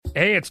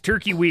Hey, it's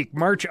Turkey Week,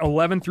 March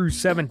 11 through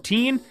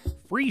 17.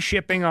 Free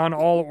shipping on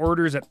all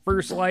orders at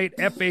First Light,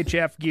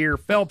 FHF Gear,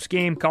 Phelps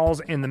Game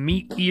Calls, and the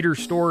MeatEater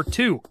store,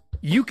 too.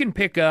 You can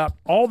pick up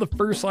all the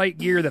First Light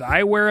gear that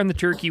I wear in the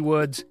Turkey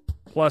Woods,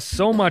 plus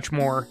so much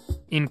more,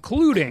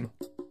 including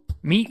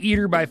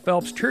MeatEater by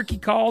Phelps turkey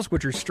calls,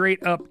 which are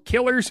straight up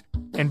killers,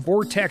 and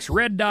Vortex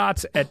red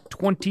dots at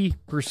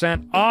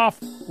 20%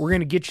 off. We're going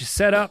to get you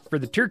set up for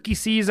the turkey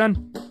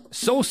season.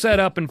 So set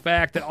up, in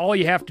fact, that all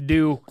you have to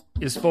do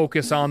is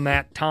focus on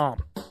that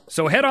tom.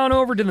 So head on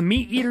over to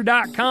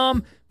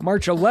themeateater.com,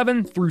 March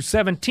 11 through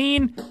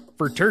 17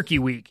 for Turkey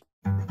Week.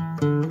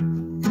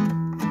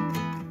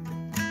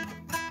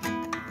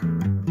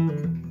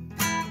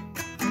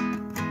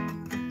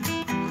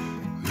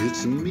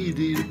 It's a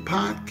MeatEater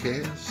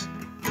podcast.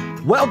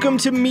 Welcome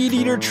to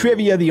MeatEater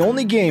Trivia, the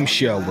only game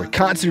show where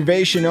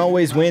conservation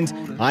always wins.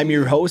 I'm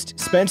your host,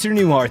 Spencer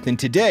Newharth, and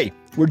today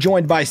we're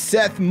joined by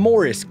Seth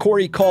Morris,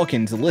 Corey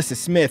Calkins, Alyssa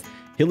Smith,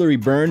 Hillary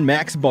Byrne,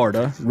 Max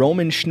Barta,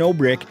 Roman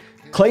Schnobrick,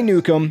 Clay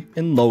Newcomb,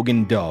 and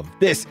Logan Dove.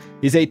 This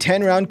is a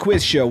 10-round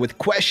quiz show with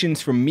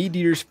questions from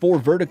MeatEater's 4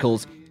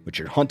 verticals, which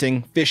are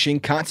hunting, fishing,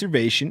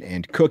 conservation,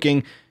 and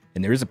cooking.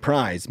 And there is a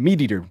prize.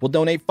 MeatEater will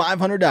donate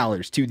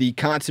 $500 to the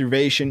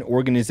conservation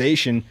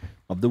organization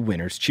of the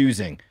winner's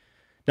choosing.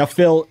 Now,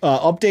 Phil,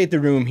 update the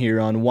room here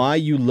on why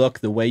you look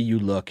the way you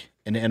look.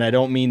 And I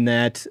don't mean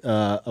that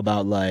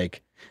about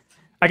like...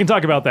 I can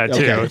talk about that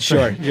too. Okay,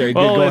 sure.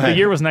 Well, go ahead. The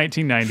year was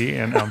 1990,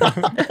 and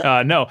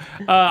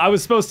I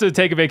was supposed to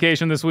take a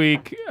vacation this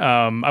week.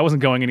 I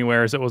wasn't going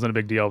anywhere, so it wasn't a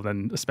big deal.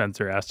 Then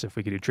Spencer asked if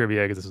we could do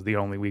trivia because this was the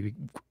only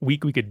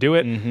week we could do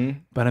it. Mm-hmm.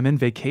 But I'm in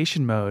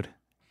vacation mode,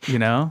 you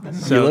know.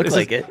 So you look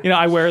like it. You know,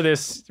 I wear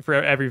this for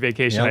every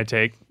vacation Yep. I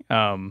take.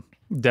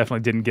 Definitely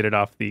didn't get it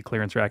off the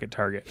clearance rack at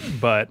Target,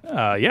 but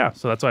yeah.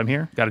 So that's why I'm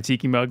here. Got a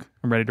tiki mug.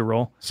 I'm ready to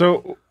roll.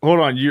 So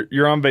hold on,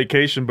 you're on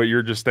vacation, but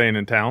you're just staying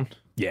in town.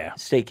 Yeah.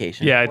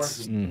 Staycation. Yeah,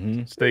 it's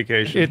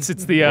Staycation.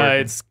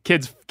 It's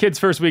kids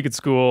first week at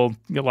school.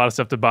 Got a lot of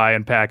stuff to buy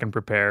and pack and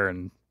prepare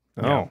and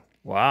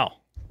Wow.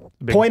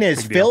 Point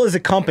is, Phil is a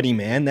company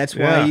man. That's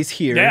why he's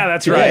here. Yeah,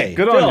 that's today. right.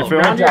 Good on you, Phil.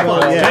 round of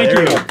applause. Yeah, Thank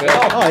there you. go.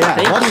 Oh yeah,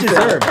 Thank much you,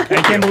 deserved. Phil.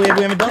 I can't believe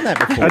we haven't done that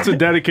before. That's a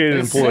dedicated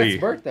employee.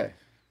 Seth's birthday.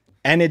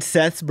 And it's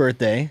Seth's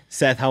birthday.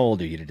 Seth, how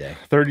old are you today?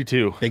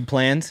 32. Big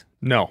plans?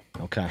 No.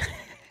 Okay.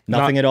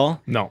 Nothing at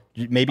all? No.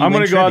 Maybe I'm going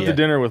going to go out to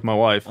dinner with my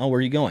wife. Oh, where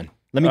are you going?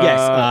 Let me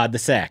guess. The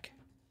sack.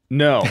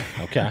 No.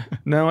 Okay.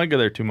 No, I go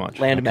there too much.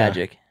 Land of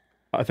Magic.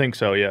 I think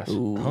so, yes.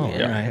 Ooh, Oh,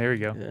 yeah. all right. there we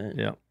go.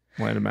 Yeah.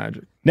 Land of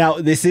Magic. Now,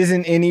 this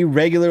isn't any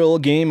regular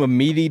old game of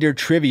MeatEater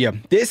Trivia.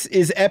 This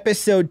is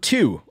episode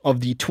 2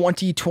 of the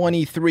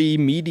 2023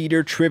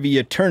 MeatEater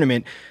Trivia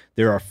Tournament.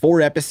 There are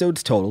 4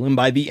 episodes total, and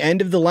by the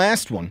end of the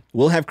last one,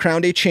 we'll have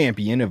crowned a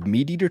champion of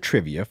MeatEater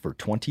Trivia for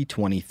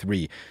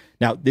 2023.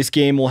 Now, this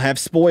game will have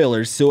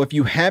spoilers, so if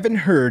you haven't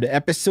heard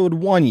episode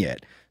 1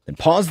 yet, then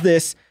pause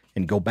this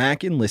and go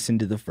back and listen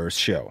to the first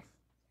show.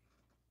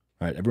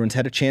 All right, everyone's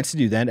had a chance to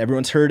do that.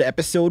 Everyone's heard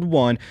episode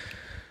 1.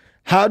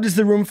 How does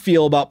the room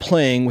feel about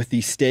playing with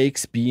the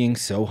stakes being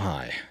so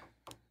high?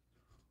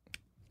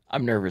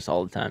 I'm nervous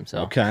all the time, so.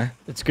 Okay.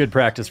 It's good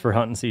practice for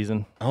hunting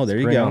season. Oh, there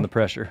you Bring go. on the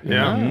pressure.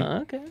 Yeah.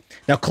 Okay.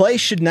 Now, Clay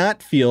should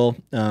not feel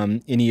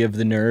any of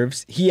the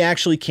nerves. He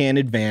actually can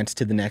advance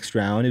to the next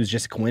round. It was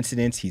just a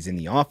coincidence. He's in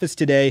the office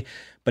today,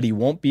 but he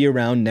won't be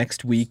around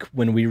next week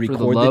when we record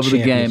the love of the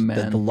champions. game,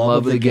 man. The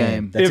love of the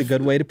game. That's a If-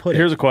 good way to put it.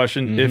 Here's a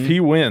question. If he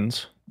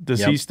wins,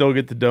 does Yep. he still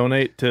get to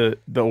donate to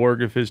the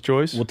org of his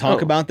choice? We'll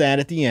talk about that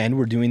at the end.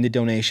 We're doing the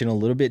donation a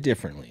little bit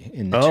differently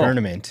in the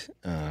tournament.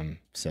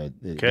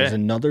 There's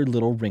another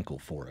little wrinkle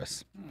for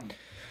us.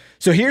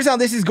 So here's how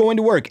this is going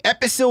to work.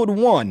 Episode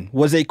 1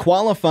 was a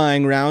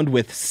qualifying round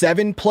with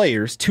 7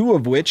 players, 2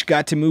 of which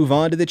got to move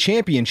on to the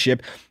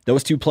championship.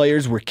 Those 2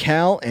 players were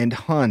Cal and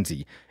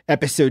Hansi.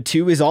 Episode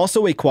 2 is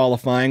also a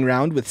qualifying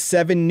round with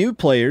 7 new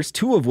players,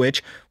 2 of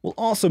which will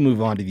also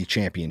move on to the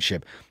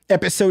championship.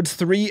 Episodes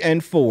 3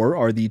 and 4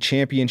 are the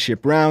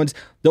championship rounds.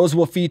 Those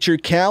will feature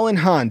Cal and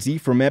Hansi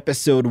from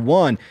episode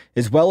 1,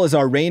 as well as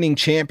our reigning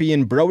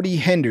champion Brody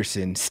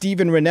Henderson,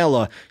 Steven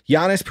Ranella,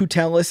 Giannis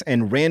Putelis,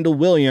 and Randall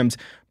Williams.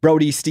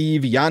 Brody,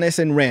 Steve, Giannis,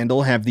 and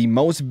Randall have the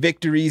most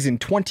victories in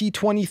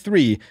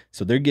 2023,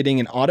 so they're getting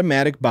an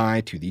automatic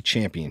bye to the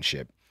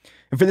championship.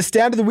 And for the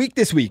stat of the week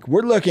this week,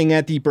 we're looking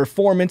at the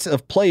performance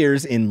of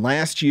players in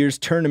last year's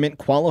tournament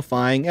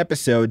qualifying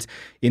episodes.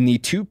 In the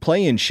 2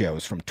 play-in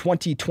shows from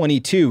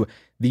 2022,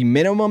 the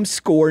minimum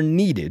score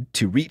needed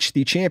to reach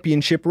the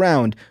championship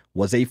round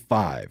was a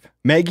 5.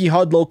 Maggie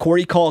Hudlow,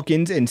 Corey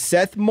Calkins, and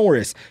Seth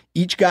Morris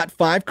each got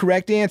 5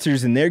 correct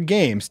answers in their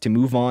games to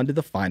move on to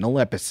the final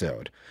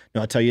episode.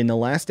 Now, I'll tell you, in the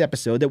last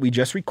episode that we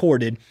just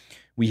recorded,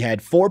 we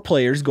had 4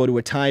 players go to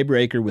a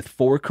tiebreaker with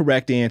 4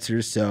 correct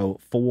answers, so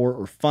 4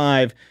 or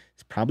 5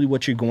 is probably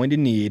what you're going to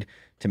need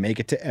to make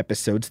it to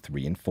episodes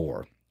 3 and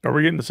 4. Are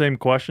we getting the same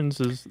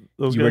questions as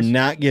those You guys? are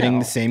not getting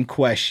the same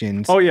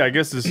questions. Oh, yeah, I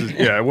guess this is,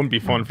 it wouldn't be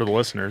fun for the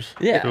listeners.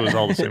 Yeah. If it was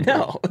all the same.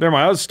 No. Never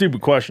mind, that was a stupid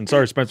question.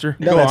 Sorry, Spencer.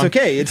 No, Go that's on.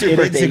 okay. It's a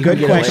birthday, you good can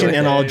get away question, with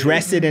and it. I'll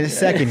address it in a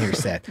second here,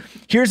 Seth.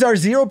 Here's our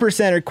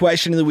 0%er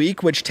question of the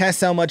week, which tests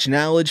how much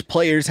knowledge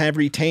players have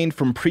retained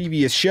from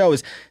previous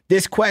shows.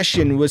 This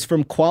question was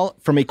from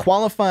a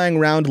qualifying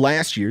round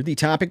last year. The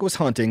topic was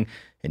hunting,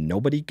 and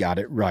nobody got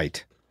it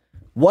right.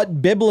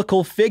 What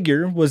biblical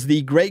figure was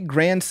the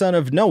great-grandson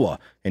of Noah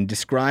and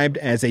described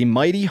as a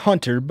mighty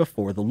hunter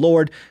before the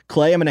Lord?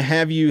 Clay, I'm going to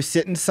have you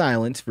sit in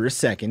silence for a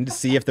second to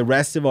see if the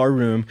rest of our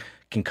room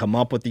can come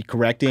up with the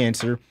correct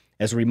answer.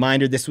 As a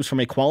reminder, this was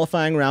from a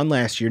qualifying round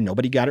last year.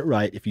 Nobody got it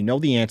right. If you know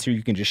the answer,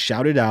 you can just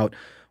shout it out.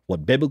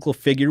 What biblical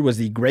figure was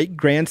the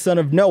great-grandson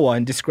of Noah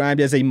and described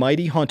as a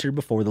mighty hunter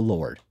before the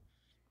Lord?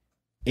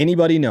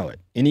 Anybody know it?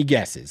 Any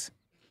guesses?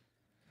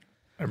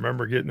 I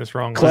remember getting this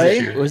wrong Clay,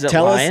 last year. Was it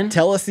tell lion?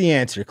 us the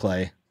answer,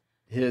 Clay.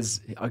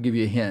 I'll give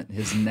you a hint.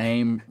 His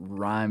name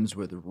rhymes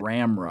with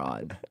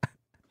ramrod.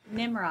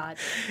 Nimrod.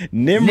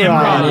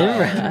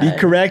 Nimrod. The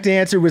correct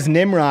answer was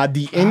Nimrod.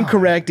 The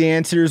incorrect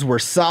answers were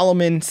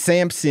Solomon,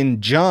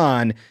 Samson,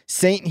 John,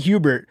 Saint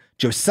Hubert,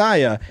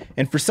 Josiah,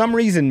 and for some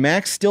reason,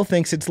 Max still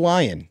thinks it's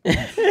lion.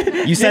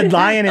 You said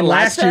lion in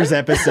last year's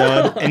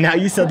episode, and now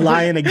you said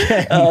lion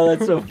again. Oh,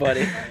 that's so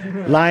funny.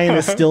 Lion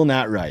is still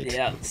not right.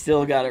 Yeah,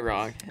 still got it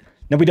wrong.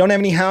 Now, we don't have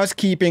any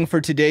housekeeping for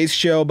today's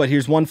show, but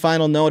here's one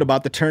final note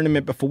about the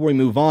tournament before we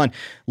move on.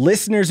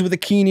 Listeners with a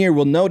keen ear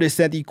will notice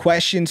that the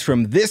questions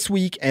from this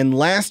week and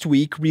last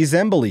week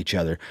resemble each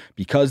other.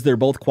 Because they're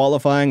both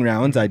qualifying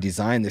rounds, I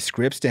designed the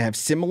scripts to have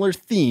similar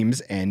themes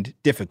and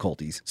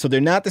difficulties. So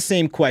they're not the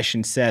same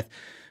question, Seth,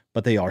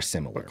 but they are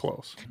similar.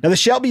 Close. Now, the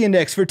Shelby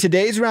Index for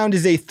today's round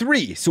is a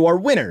 3, so our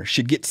winner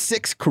should get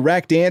 6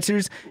 correct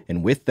answers.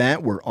 And with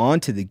that, we're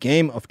on to the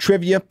game of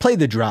trivia. Play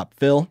the drop,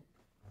 Phil.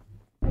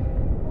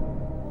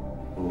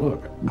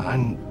 Look,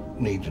 I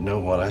need to know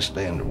what I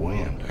stand to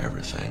win.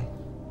 Everything.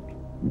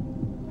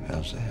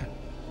 How's that?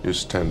 You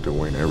stand to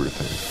win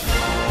everything.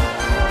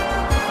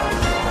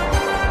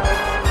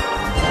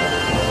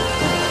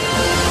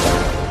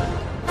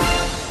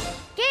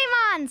 Game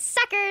on,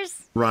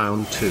 suckers!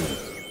 Round 2.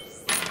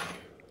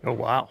 Oh,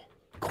 wow.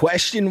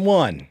 Question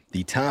 1.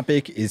 The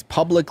topic is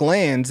public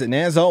lands, and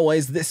as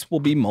always, this will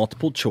be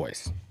multiple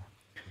choice.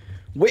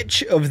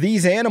 Which of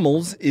these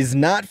animals is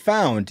not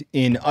found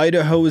in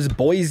Idaho's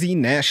Boise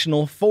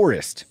National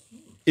Forest?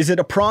 Is it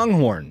a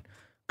pronghorn,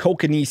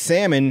 kokanee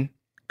salmon,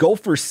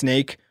 gopher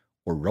snake,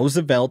 or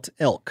Roosevelt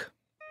elk?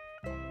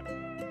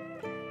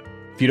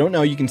 If you don't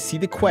know, you can see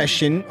the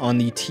question on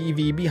the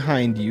TV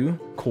behind you.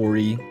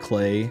 Corey,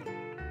 Clay,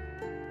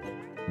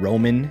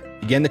 Roman.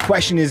 Again, the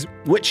question is,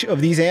 which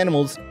of these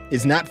animals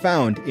is not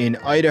found in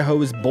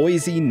Idaho's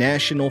Boise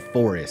National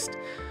Forest?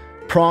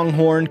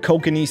 Pronghorn,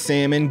 kokanee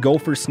salmon,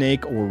 gopher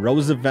snake, or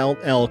Roosevelt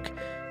elk.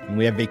 And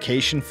we have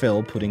Vacation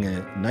Phil putting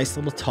a nice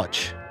little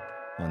touch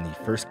on the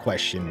first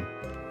question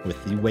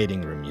with the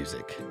waiting room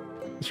music.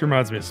 This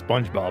reminds me of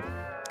SpongeBob.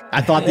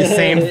 I thought the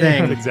same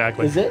thing.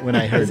 Exactly. Is it? When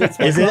I heard it.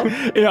 Is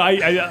it? You know,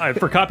 I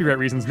for copyright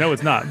reasons, no,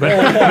 it's not. But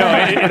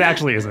no, it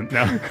actually isn't.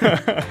 No,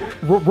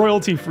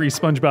 royalty-free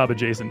SpongeBob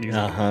adjacent music.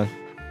 Uh-huh.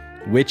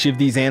 Which of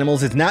these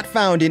animals is not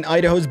found in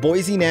Idaho's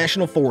Boise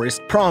National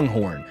Forest?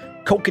 Pronghorn,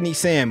 kokanee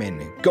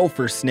salmon,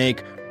 gopher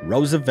snake,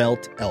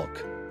 Roosevelt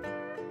elk.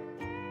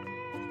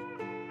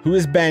 Who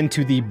has been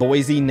to the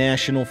Boise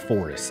National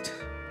Forest?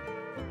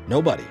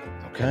 Nobody.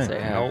 Okay. Say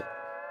how.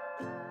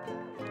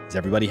 Does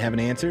everybody have an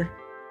answer?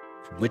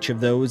 Which of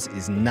those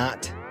is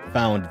not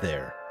found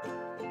there?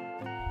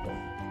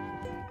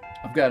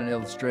 I've got an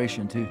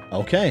illustration too.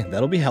 Okay,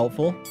 that'll be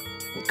helpful.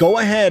 Go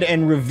ahead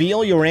and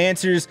reveal your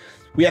answers.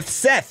 We have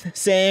Seth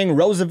saying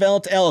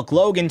Roosevelt elk,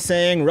 Logan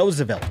saying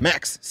Roosevelt,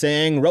 Max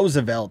saying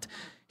Roosevelt,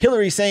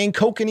 Hillary saying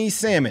kokanee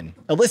salmon,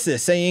 Alyssa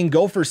saying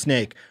gopher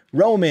snake,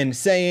 Roman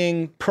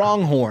saying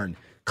pronghorn,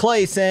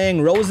 Clay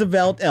saying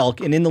Roosevelt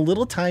elk, and in the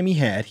little time he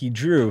had, he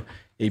drew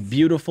a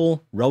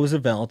beautiful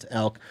Roosevelt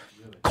elk.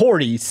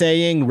 Cordy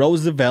saying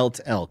Roosevelt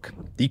elk.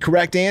 The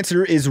correct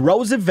answer is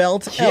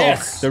Roosevelt elk.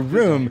 The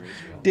room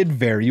did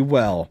very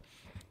well.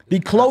 The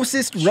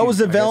closest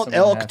Roosevelt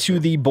elk to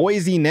the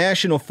Boise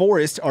National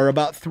Forest are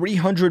about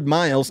 300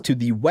 miles to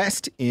the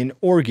west in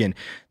Oregon.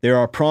 There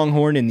are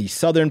pronghorn in the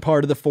southern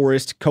part of the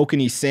forest,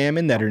 kokanee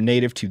salmon that are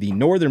native to the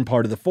northern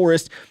part of the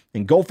forest,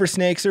 and gopher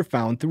snakes are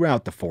found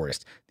throughout the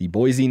forest. The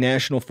Boise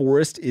National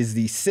Forest is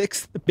the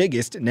 6th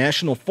biggest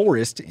national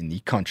forest in the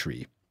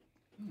country.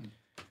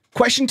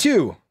 Question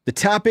 2. The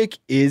topic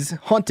is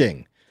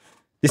hunting.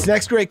 This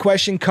next great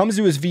question comes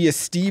to us via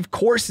Steve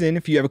Corson.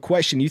 If you have a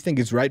question you think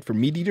is right for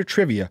MeatEater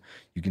Trivia,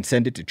 you can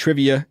send it to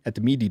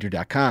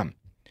trivia@themeateater.com.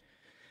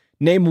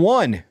 Name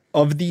one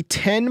of the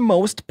 10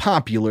 most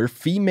popular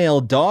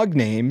female dog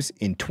names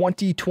in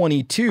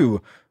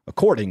 2022,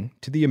 according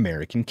to the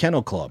American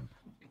Kennel Club.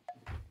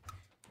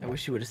 I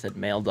wish you would have said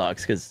male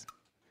dogs because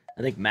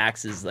I think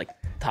Max is like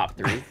top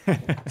 3.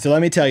 So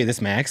let me tell you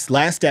this, Max.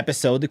 Last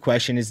episode, the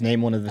question is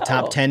name one of the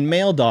top 10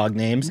 male dog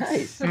names.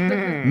 Nice.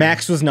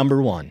 Max was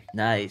number 1.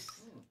 Nice.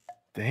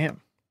 Damn.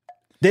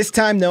 This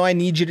time, though, I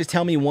need you to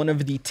tell me one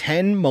of the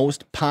 10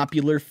 most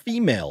popular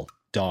female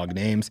dog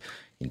names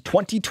in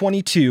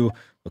 2022,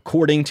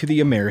 according to the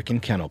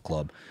American Kennel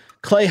Club.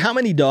 Clay, how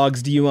many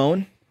dogs do you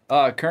own?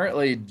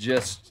 Currently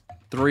just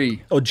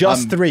 3. Oh,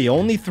 just 3.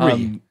 Only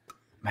 3.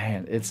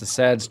 Man, it's a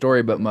sad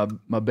story, but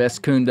my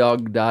best coon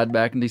dog died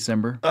back in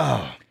December.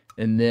 Oh.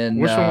 And then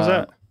Which one was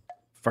that?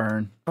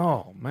 Fern.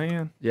 Oh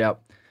man.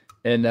 Yep.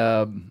 And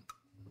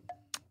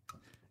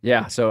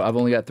so I've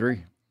only got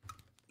 3.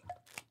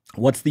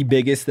 What's the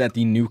biggest that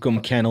the Newcomb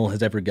Kennel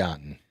has ever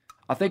gotten?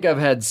 I think I've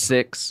had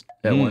 6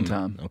 at one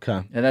time.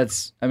 Okay. And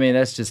that's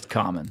just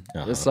common.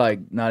 It's like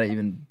not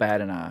even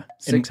bat an eye.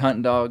 6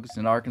 hunting dogs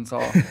in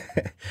Arkansas.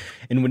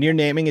 And when you're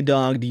naming a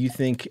dog, do you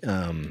think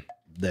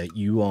that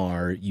you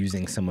are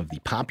using some of the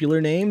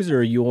popular names, or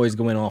are you always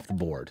going off the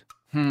board?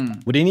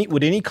 Would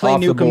any Clay Off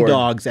the Newcomb board.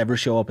 dogs ever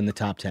show up in the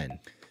top 10?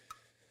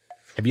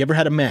 Have you ever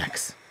had a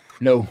Max?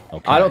 No.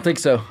 Okay. I don't think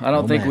so. I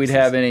don't No think we'd Maxes.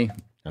 have any.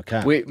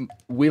 Okay.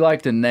 We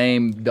like to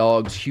name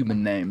dogs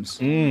human names.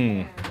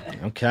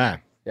 Okay.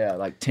 Yeah,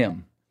 like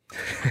Tim.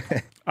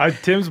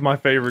 Tim's my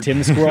favorite Tim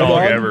the squirrel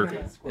dog dog?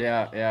 ever,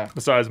 Yeah.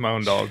 besides my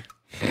own dog.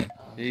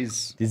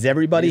 Does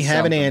everybody he's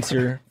have an something.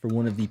 answer for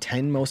one of the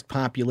 10 most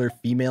popular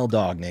female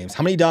dog names?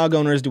 How many dog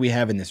owners do we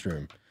have in this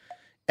room?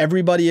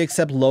 Everybody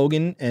except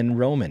Logan and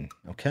Roman.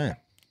 Okay.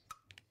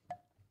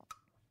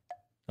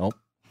 Oh,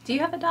 Do you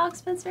have a dog,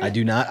 Spencer? I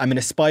do not. I'm an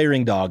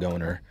aspiring dog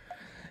owner.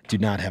 Do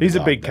not have He's a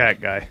dog, big though.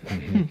 cat guy.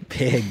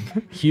 Big,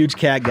 huge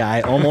cat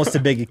guy. Almost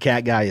as big a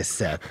cat guy as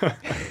Seth.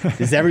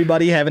 Does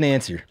everybody have an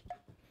answer?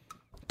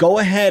 Go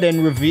ahead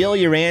and reveal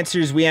your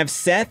answers. We have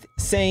Seth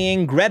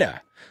saying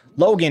Greta,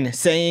 Logan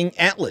saying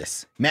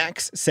Atlas,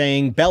 Max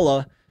saying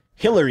Bella,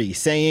 Hillary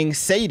saying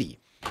Sadie,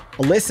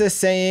 Alyssa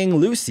saying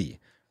Lucy,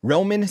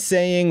 Roman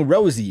saying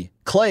Rosie,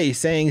 Clay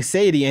saying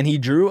Sadie, and he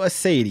drew a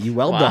Sadie.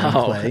 Well done,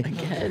 Clay.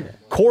 Again.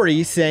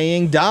 Corey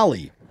saying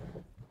Dolly.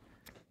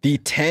 The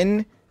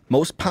 10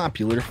 most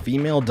popular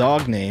female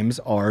dog names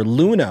are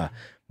Luna,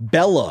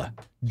 Bella,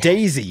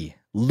 Daisy,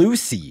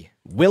 Lucy,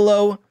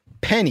 Willow,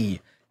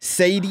 Penny,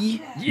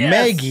 Sadie,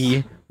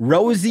 Maggie,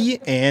 Rosie,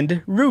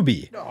 and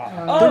Ruby.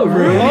 Oh,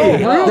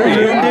 Ruby. The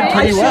room did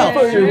pretty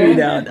well. Ruby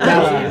down.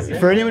 Now,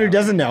 for anyone who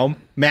doesn't know,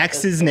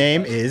 Max's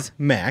name is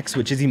Max,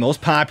 which is the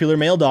most popular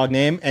male dog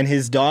name, and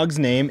his dog's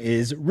name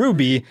is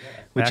Ruby,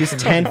 which is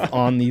 10th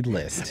on the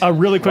list.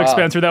 Really quick, Wow.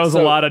 Spencer, that was a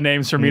So- lot of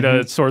names for me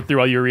to sort through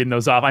while you were reading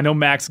those off. I know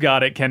Max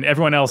got it. Can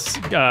everyone else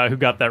who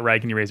got that right,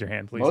 can you raise your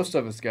hand, please? Most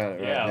of us got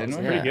it right, yeah, didn't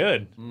that's we? pretty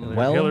good.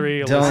 Well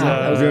Hillary, done,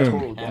 Alyssa,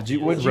 Room. What'd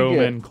you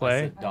Roman, get?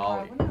 Clay.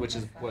 Dolly, which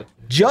is what?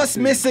 Just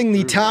missing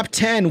the top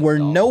 10 were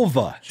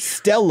Nova,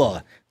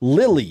 Stella,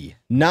 Lily,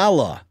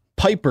 Nala,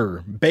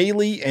 Piper,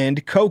 Bailey,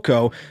 and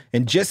Coco.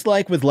 And just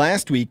like with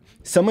last week,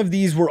 some of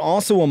these were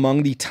also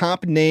among the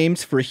top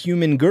names for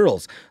human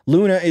girls.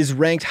 Luna is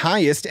ranked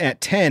highest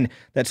at 10.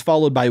 That's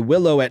followed by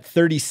Willow at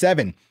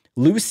 37.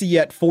 Lucy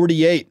at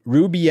 48,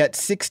 Ruby at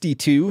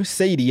 62,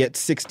 Sadie at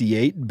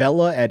 68,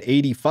 Bella at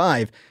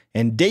 85,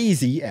 and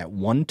Daisy at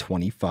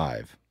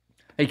 125.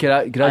 Hey, could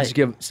I just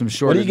give some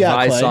short What do you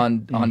got, advice Clay?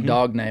 on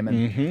dog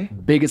naming?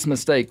 Biggest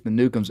mistake the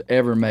Newcombs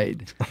ever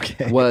made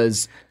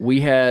was we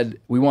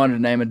wanted to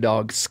name a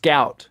dog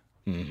Scout.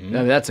 I mean,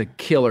 that's a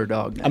killer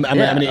dog name. I'm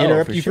going to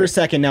interrupt for you for a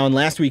second now. And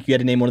last week you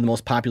had to name one of the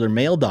most popular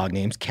male dog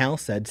names. Cal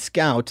said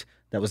Scout.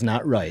 That was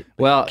not right.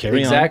 But Well, carry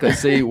on. exactly.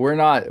 See, we're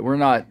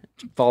not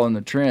following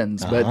the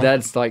trends, but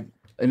that's like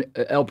an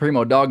El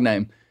Primo dog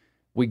name.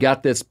 We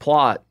got this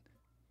plot,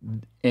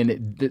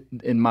 and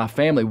my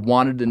family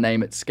wanted to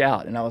name it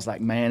Scout, and I was like,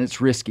 man, it's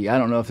risky. I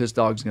don't know if this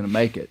dog's going to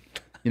make it.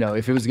 You know,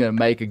 if it was going to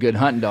make a good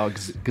hunting dog,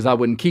 because I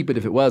wouldn't keep it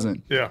if it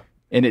wasn't. Yeah.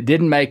 And it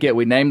didn't make it.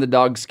 We named the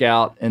dog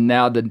Scout, and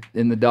now the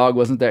dog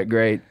wasn't that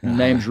great. The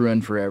name's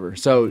ruined forever.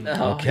 So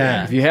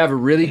Okay. if you have a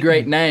really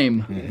great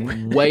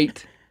name,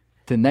 wait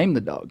to name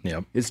the dog.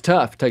 Yep. It's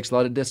tough. It takes a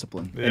lot of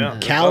discipline. Yeah.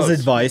 Cal's It does.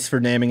 advice for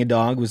naming a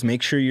dog was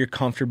make sure you're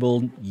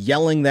comfortable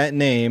yelling that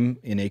name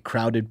in a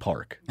crowded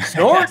park.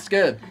 That's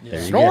good.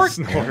 There you go.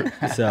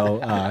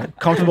 So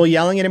comfortable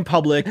yelling it in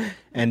public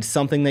and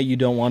something that you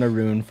don't want to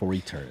ruin for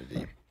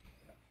eternity.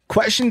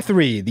 Question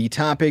 3. The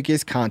topic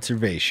is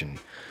conservation.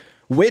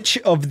 Which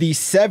of the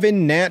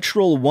 7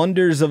 natural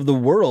wonders of the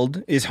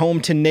world is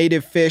home to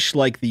native fish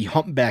like the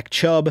humpback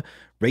chub,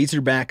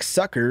 razorback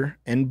sucker,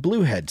 and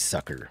bluehead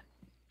sucker?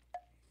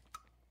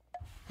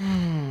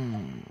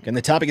 And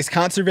the topic is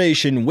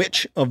conservation.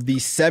 Which of the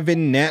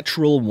 7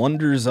 natural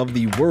wonders of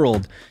the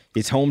world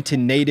is home to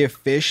native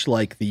fish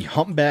like the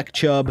humpback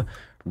chub,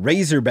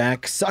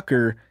 razorback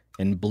sucker,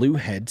 and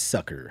bluehead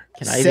sucker?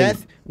 Can I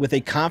Seth, with a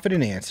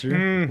confident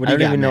answer. What do I you don't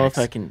got, even know Max?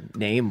 if I can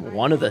name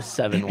one of the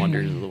 7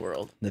 wonders of the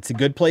world. That's a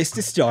good place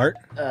to start.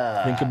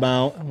 Think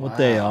about what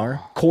they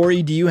are.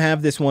 Corey, do you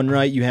have this one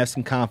right? You have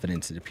some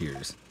confidence, it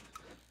appears.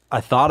 I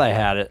thought I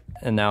had it,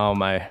 and now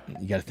my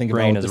You got to think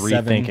brain about is the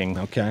 7. rethinking.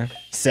 Okay.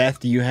 Seth,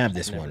 do you have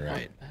this one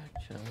right?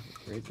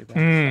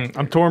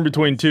 I'm torn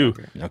between two.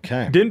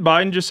 Okay. Didn't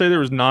Biden just say there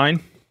was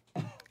 9?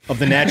 Of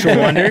the natural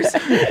wonders?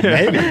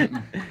 Maybe. I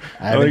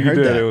haven't think he heard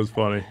did. that. It was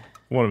funny.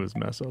 One of his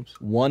mess ups.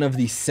 One of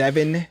the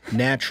 7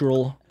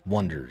 natural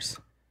wonders.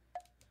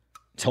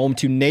 It's home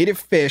to native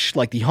fish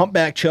like the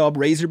humpback chub,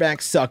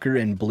 razorback sucker,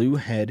 and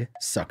bluehead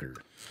sucker.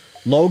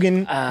 Logan,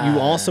 you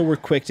also were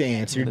quick to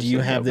answer. Do you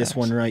have this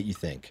one right, you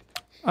think?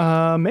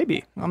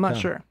 Maybe. I'm not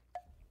sure.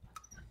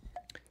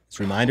 Just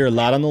a reminder, a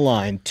lot on the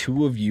line.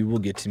 2 of you will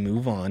get to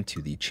move on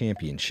to the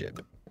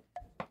championship.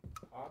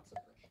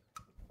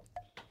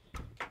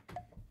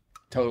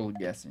 Totally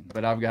guessing,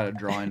 but I've got a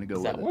drawing to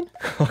go with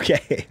it.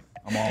 Okay.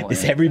 I'm all in.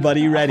 Is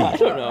everybody ready? I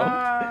don't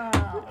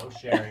know. No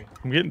sharing.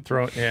 I'm getting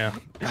thrown. Yeah.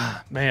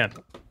 Man.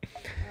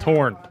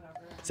 Torn.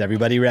 Is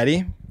everybody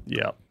ready?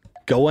 Yeah.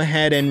 Go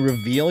ahead and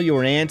reveal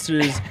your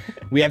answers.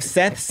 We have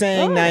Seth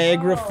saying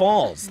Niagara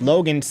Falls,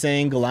 Logan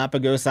saying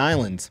Galapagos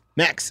Islands,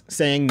 Max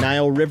saying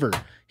Nile River,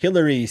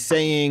 Hillary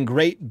saying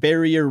Great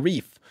Barrier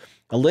Reef,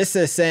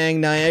 Alyssa saying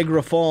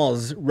Niagara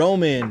Falls,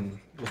 Roman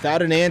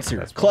without an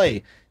answer,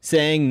 Clay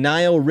saying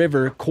Nile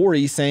River,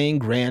 Corey saying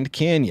Grand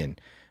Canyon.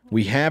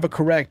 We have a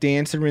correct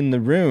answer in the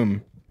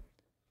room.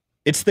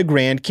 It's the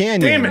Grand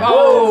Canyon. Damn it.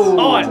 Oh,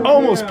 I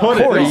almost put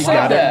it. Corey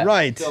got it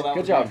right.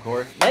 Good job,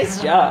 Corey.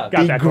 Nice job.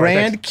 The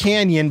Grand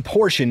Canyon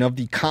portion of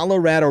the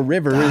Colorado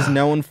River is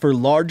known for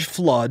large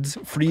floods,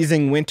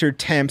 freezing winter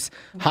temps,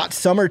 hot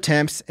summer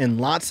temps,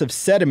 and lots of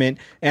sediment.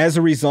 As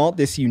a result,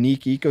 this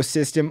unique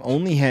ecosystem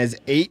only has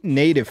 8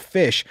 native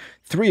fish,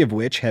 3 of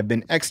which have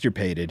been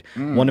extirpated.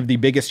 One of the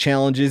biggest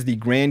challenges the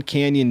Grand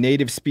Canyon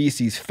native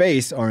species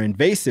face are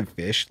invasive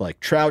fish like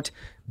trout,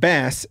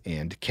 bass,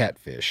 and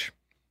catfish.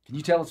 Can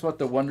you tell us what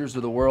the wonders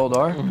of the world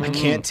are? I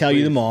can't tell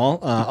you them all.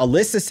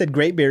 Alyssa said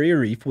Great Barrier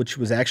Reef, which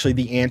was actually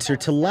the answer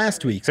to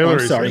last week's.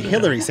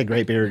 Hillary said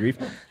Great Barrier Reef.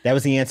 That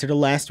was the answer to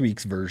last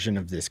week's version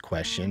of this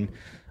question.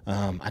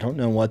 I don't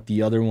know what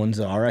the other ones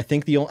are. I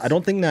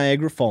don't think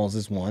Niagara Falls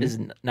is one. Is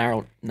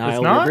Nile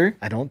not? River?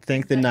 I don't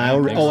think the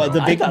Nile.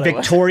 The big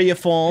Victoria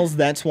Falls.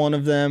 That's one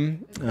of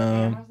them.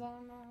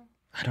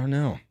 I don't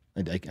know.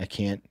 I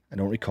can't. I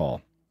don't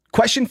recall.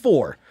 Question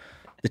 4.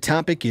 The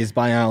topic is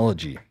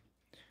biology.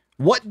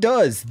 What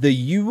does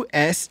the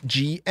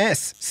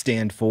USGS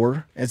stand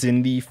for, as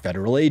in the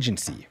federal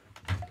agency?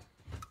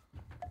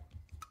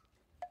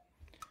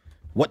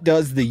 What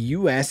does the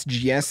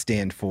USGS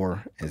stand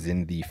for, as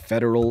in the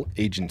federal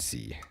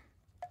agency?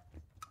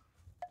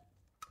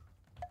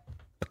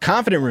 A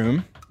confident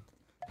room,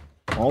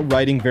 all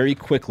writing very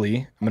quickly.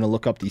 I'm going to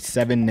look up the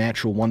 7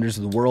 natural wonders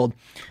of the world.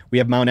 We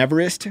have Mount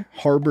Everest,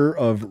 Harbor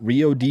of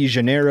Rio de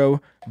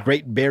Janeiro,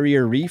 Great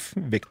Barrier Reef,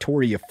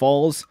 Victoria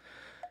Falls,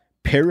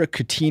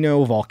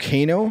 Paracutino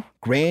Volcano,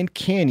 Grand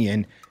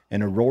Canyon,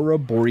 and Aurora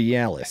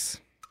Borealis.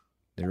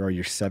 There are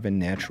your 7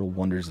 natural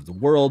wonders of the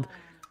world.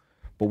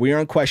 But we are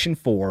on question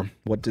 4.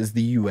 What does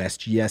the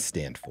USGS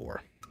stand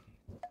for?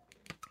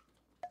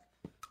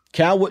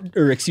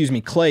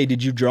 Clay,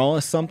 did you draw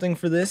us something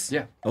for this?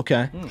 Yeah.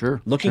 Okay. Sure.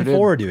 Looking Sure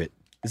forward to it.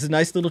 This is a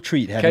nice little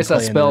treat. In case I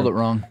spelled it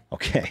wrong.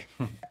 Okay.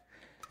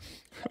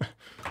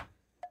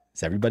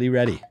 Is everybody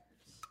ready?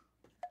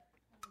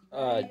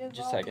 Just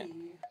a second.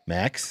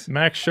 Max,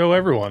 show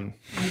everyone.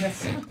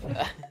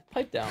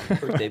 Pipe down,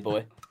 birthday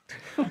boy.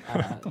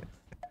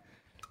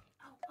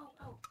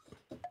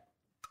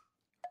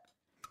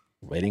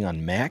 Waiting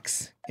on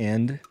Max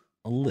and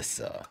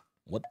Alyssa.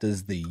 What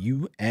does the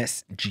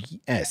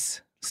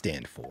USGS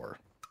stand for?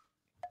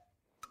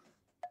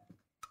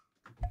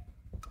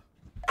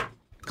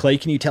 Clay,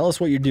 can you tell us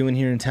what you're doing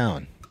here in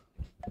town?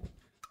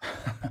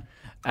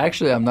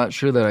 Actually, I'm not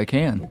sure that I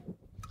can.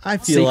 I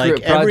feel Secret like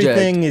project.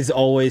 everything is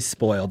always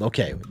spoiled.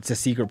 Okay, it's a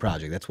secret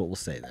project. That's what we'll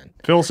say then.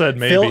 Phil said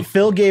maybe.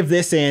 Phil gave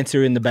this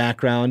answer in the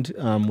background,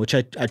 which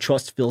I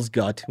trust Phil's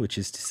gut, which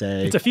is to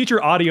say... It's a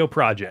future audio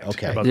project.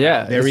 Okay.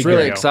 Yeah, Very it's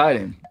really good.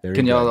 exciting. Very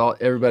Can good.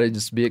 everybody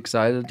just be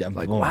excited?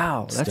 Like, Oh,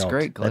 wow, that's stoked.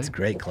 great, Clay. That's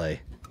great, Clay.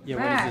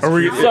 Are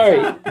we Sorry.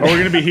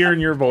 going to be hearing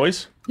your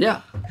voice?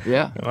 Yeah,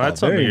 yeah, Well,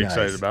 that's Oh, something very to be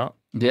excited nice. about.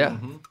 yeah.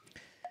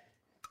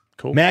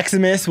 Cool.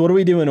 Maximus, what are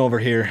we doing over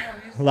here?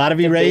 A lot of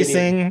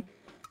erasing.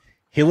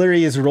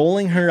 Hillary is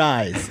rolling her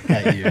eyes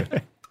at you.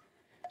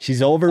 She's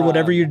over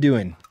whatever you're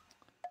doing.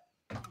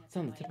 It's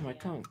on the tip of my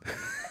tongue.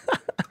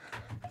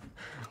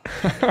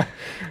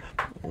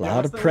 A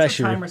lot of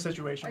pressure. Timer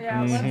situation.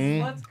 Yeah,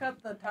 let's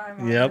cut the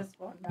time on Yep. this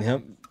one.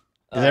 Yep.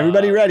 Is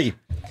everybody ready?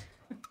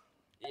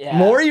 Yeah.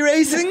 More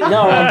erasing?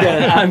 No, I'm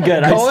good. I'm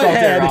good. I Go spelled it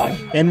ahead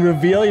wrong. and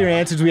reveal your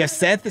answers. We have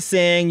Seth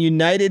saying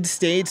United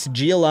States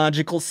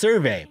Geological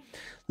Survey.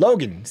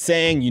 Logan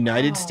saying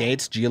United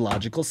States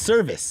Geological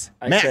Service.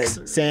 I Max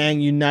said-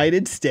 saying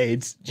United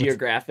States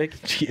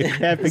Geographic.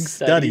 Geographic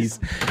Studies.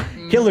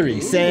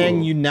 Hillary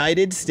saying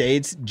United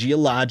States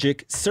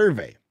Geologic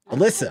Survey.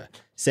 Alyssa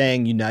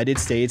saying United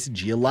States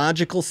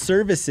Geological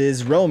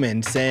Services.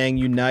 Roman saying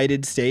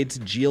United States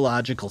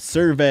Geological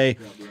Survey.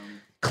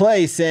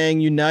 Clay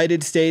saying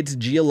United States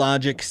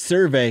Geologic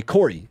Survey.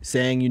 Corey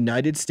saying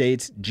United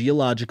States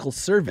Geological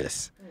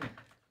Service.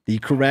 The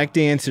correct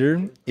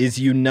answer is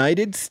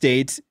United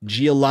States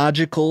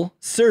Geological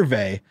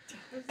Survey.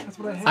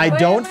 I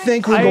don't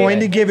think we're going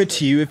to give it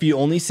to you if you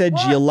only said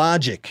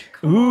geologic.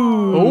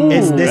 Ooh,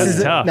 This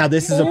is tough. now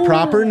this is a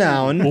proper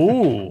noun.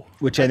 Ooh,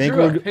 which I think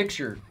Drew a we're.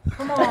 picture.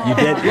 Come on. You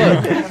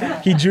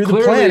did. He drew the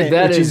Clearly, planet,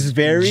 that which is is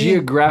very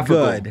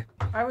geographical. good.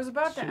 I was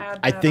about to add.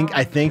 I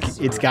think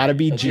it's got to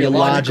be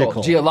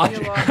geological.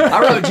 Geological.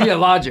 I wrote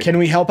geologic. Can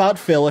we help out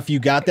Phil if you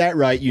got that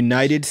right?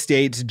 United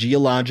States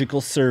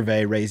Geological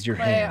Survey. Raise your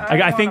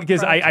hand. I think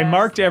because I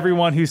marked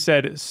everyone who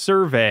said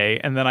survey,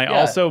 and then I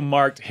also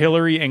marked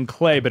Hillary and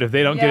Clay. But if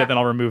they don't get it, then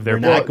I'll remove their.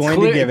 We're not going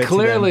to give it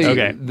clearly, to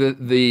them. Okay.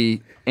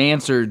 The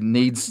answer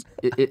needs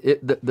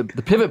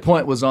the pivot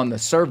point was on the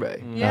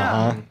survey.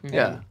 Yeah.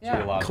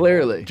 Yeah.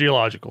 Clearly.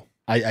 Geological.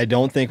 I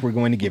don't think we're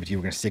going to give it to you.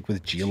 We're going to stick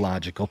with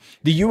geological.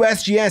 The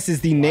USGS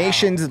is the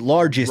nation's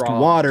largest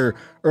water,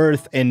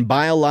 earth, and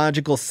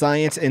biological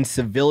science and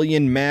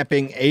civilian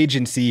mapping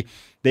agency.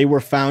 They were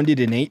founded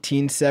in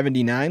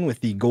 1879 with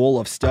the goal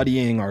of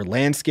studying our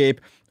landscape,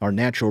 our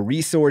natural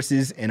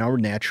resources, and our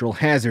natural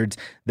hazards.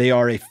 They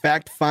are a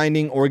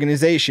fact-finding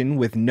organization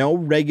with no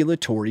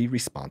regulatory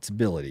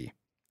responsibility.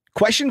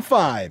 Question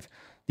 5.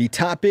 The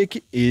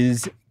topic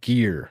is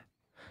gear.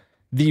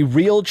 The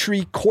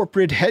Realtree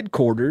corporate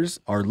headquarters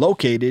are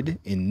located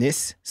in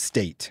this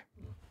state.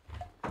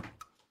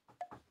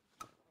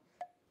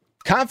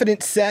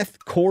 Confident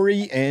Seth,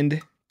 Corey,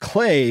 and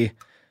Clay.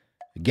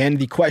 Again,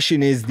 the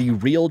question is the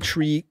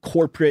Realtree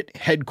corporate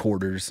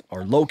headquarters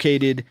are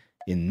located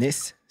in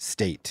this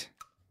state.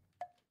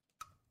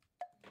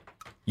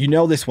 You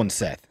know this one,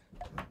 Seth.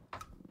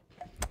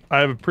 I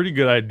have a pretty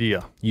good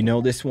idea. You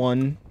know this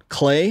one,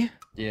 Clay?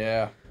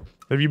 Yeah.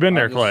 Have you been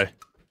there, Clay?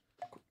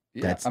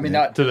 Yeah. I mean,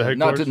 not to the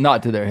headquarters.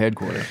 Not to their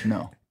headquarters.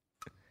 No.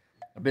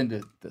 I've been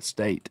to the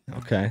state.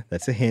 Okay,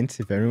 that's a hint.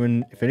 If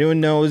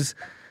anyone knows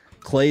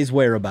Clay's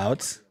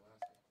whereabouts.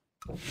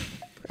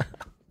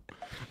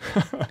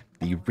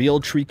 The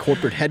Realtree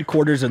corporate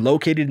headquarters are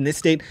located in this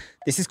state.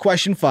 This is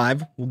question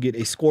 5. We'll get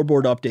a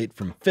scoreboard update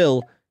from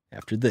Phil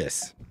after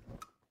this.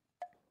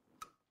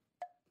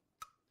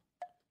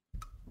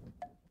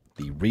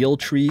 The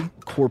Realtree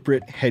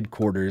corporate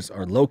headquarters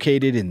are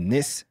located in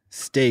this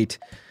state.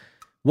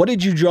 What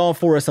did you draw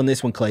for us on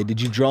this one, Clay? Did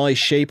you draw a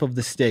shape of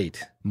the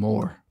state?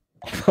 More.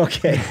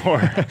 Okay.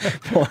 More.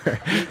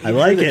 I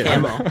like it.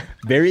 I'm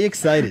very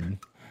excited.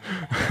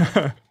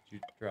 Did you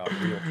draw a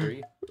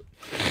Realtree?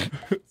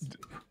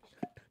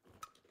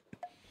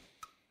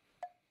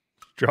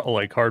 Draw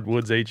like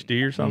Hardwoods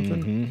HD or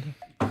something.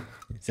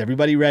 Mm-hmm. Is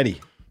everybody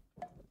ready?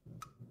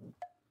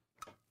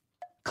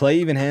 Clay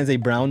even has a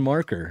brown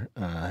marker,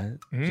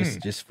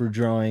 just for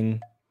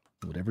drawing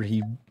whatever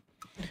he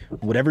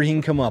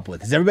can come up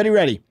with. Is everybody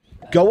ready?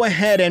 Go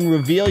ahead and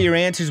reveal your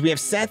answers. We have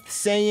Seth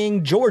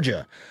saying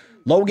Georgia,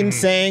 Logan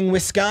saying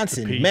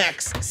Wisconsin,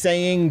 Max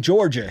saying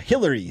Georgia,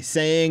 Hillary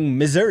saying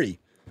Missouri,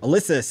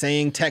 Alyssa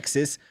saying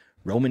Texas,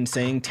 Roman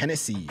saying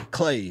Tennessee,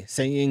 Clay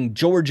saying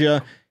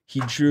Georgia. He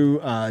drew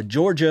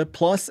Georgia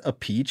plus a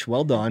peach.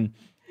 Well done.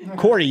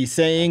 Corey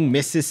saying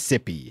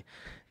Mississippi.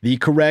 The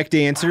correct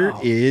answer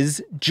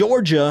is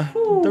Georgia.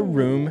 The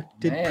room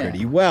did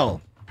pretty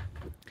well.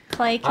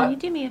 Clay, can you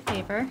do me a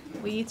favor?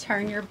 Will you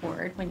turn your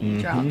board when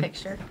you draw a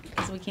picture?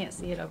 Because we can't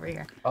see it over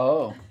here.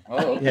 Oh.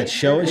 Yeah,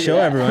 show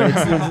everyone. It's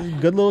a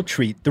good little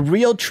treat. The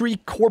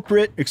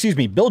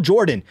Realtree Bill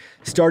Jordan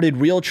started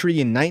Realtree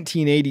in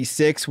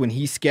 1986 when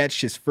he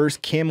sketched his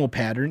first camel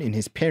pattern in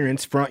his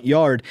parents' front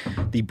yard.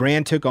 The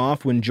brand took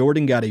off when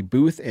Jordan got a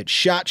booth at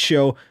SHOT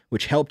Show,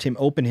 which helped him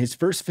open his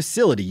first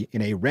facility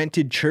in a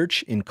rented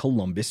church in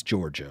Columbus,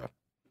 Georgia.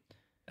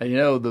 You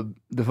know,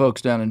 the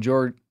folks down in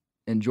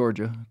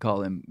Georgia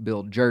call him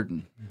Bill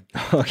Jordan.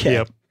 Okay.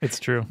 Yep, it's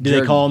true. Do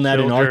they call him that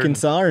Bill in Jordan.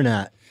 Arkansas or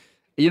not?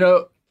 You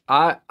know,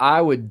 I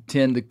would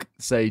tend to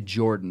say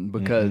Jordan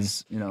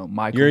because,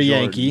 Michael You're a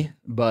Jordan, Yankee.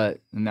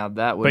 But now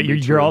that would But be you're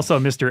true. also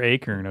Mr.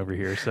 Acorn over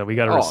here, so we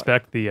got to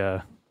respect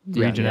the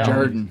regionality.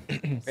 Jordan.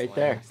 Right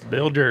there.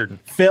 Bill Jordan.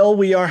 Phil,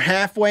 we are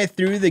halfway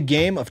through the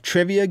game of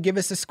trivia. Give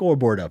us a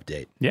scoreboard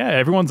update. Yeah,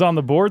 everyone's on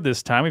the board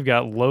this time. We've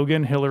got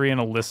Logan, Hillary,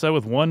 and Alyssa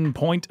with 1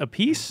 point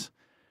apiece.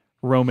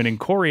 Roman and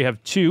Corey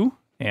have 2.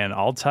 And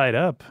all tied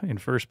up in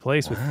first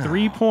place with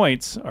 3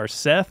 points are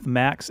Seth,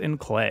 Max, and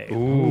Clay.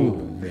 Ooh,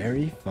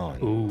 very fun.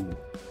 Ooh.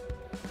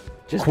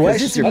 Just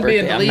because it's your I'd be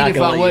in birthday, the I'm lead not if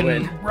going I to let you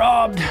wasn't win.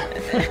 robbed.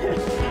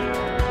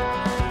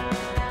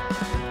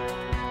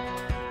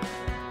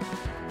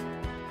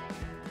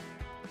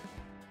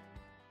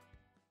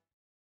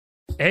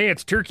 Hey,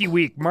 it's Turkey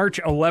Week, March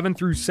 11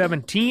 through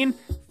 17.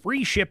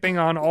 Free shipping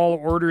on all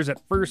orders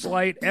at First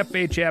Light,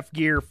 FHF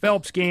Gear,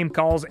 Phelps Game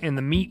Calls, and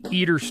the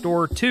MeatEater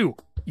store, too.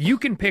 You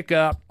can pick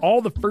up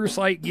all the First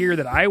Light gear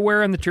that I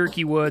wear in the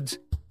Turkey Woods,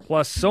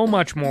 plus so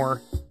much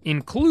more,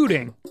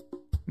 including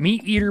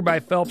MeatEater by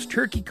Phelps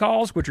Turkey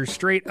Calls, which are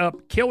straight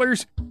up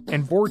killers,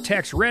 and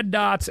Vortex Red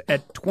Dots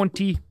at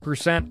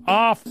 20%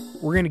 off.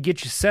 We're going to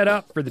get you set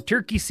up for the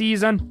turkey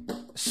season.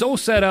 So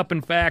set up,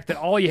 in fact, that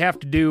all you have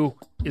to do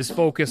is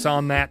focus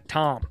on that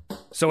tom.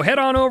 So head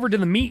on over to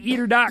the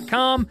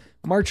MeatEater.com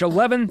March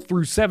 11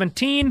 through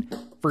 17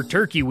 for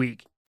Turkey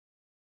Week.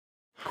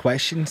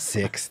 Question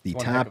 6. The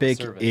topic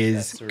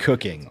is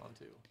cooking.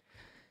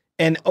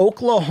 An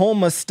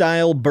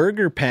Oklahoma-style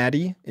burger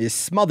patty is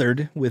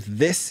smothered with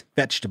this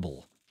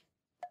vegetable.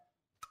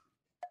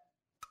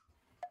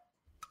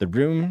 The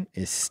room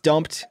is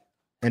stumped.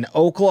 An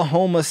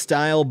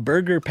Oklahoma-style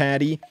burger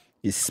patty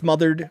is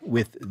smothered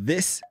with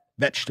this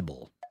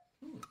vegetable.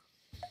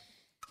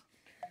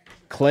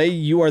 Clay,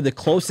 you are the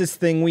closest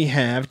thing we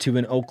have to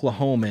an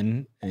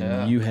Oklahoman,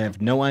 and you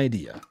have no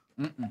idea.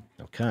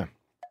 Okay.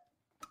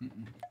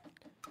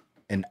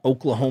 An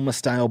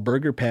Oklahoma-style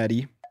burger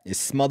patty is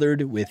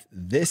smothered with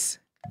this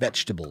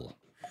vegetable.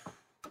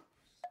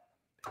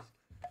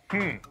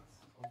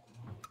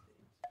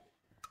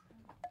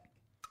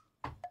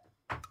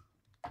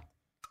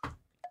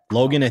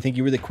 Logan, I think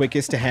you were the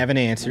quickest to have an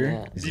answer.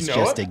 Yeah. Is this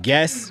just a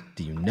guess?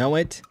 Do you know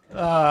it?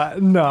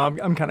 No,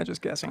 I'm kind of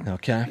just guessing.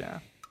 Okay. Yeah.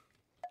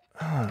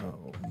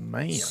 Oh,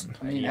 man.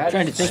 I mean, how do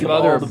you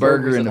smother a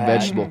burger in a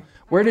vegetable?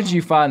 Where did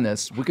you find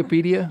this?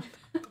 Wikipedia?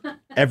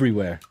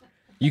 Everywhere.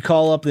 You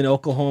call up an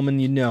Oklahoman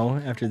you know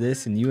after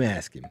this and you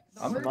ask him.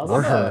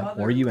 Or her.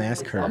 Or you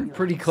ask her. I'm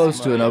pretty close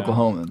to an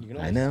Oklahoman.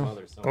 I know.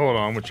 Hold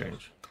on, I'm going to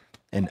change.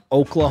 An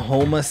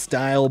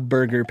Oklahoma-style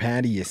burger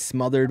patty is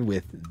smothered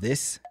with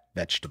this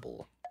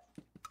vegetable.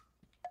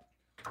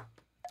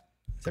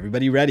 Is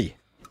everybody ready?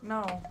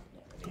 No.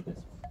 I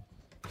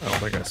don't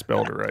think I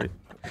spelled it right.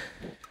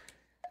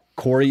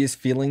 Corey is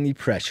feeling the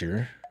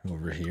pressure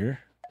over here.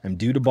 I'm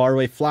due to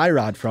borrow a fly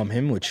rod from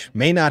him, which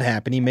may not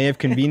happen. He may have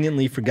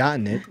conveniently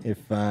forgotten it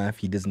if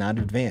he does not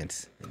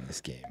advance in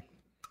this game.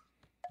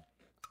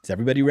 Is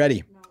everybody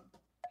ready? No.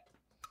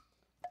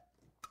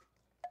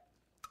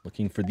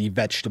 Looking for the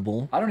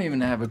vegetable. I don't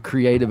even have a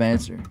creative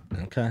answer.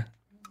 Okay.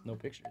 No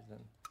pictures then.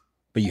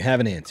 But you have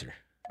an answer.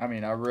 I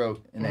mean, I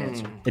wrote an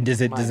answer. And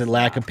does it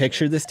lack a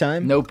picture this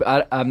time? Nope.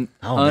 I'm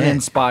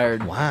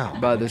uninspired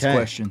by this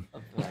question.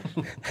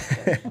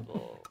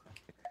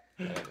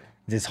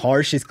 It's as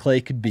harsh as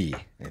Clay could be,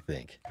 I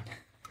think.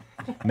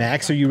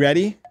 Max, are you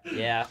ready?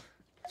 Yeah,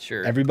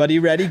 sure. Everybody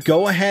ready?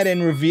 Go ahead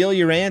and reveal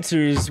your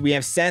answers. We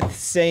have Seth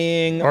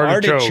saying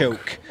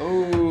artichoke.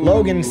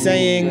 Logan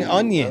saying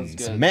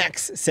onions.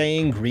 Max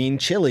saying green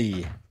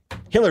chili.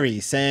 Hillary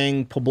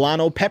saying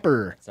poblano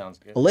pepper. Sounds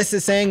good.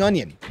 Alyssa saying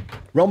onion.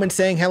 Roman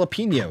saying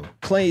jalapeno.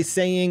 Clay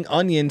saying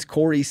onions.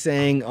 Corey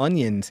saying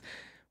onions.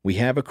 We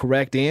have a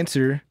correct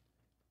answer.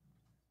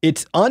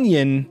 It's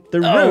onion.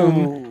 The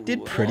room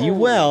did pretty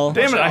well.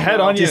 Damn it, I had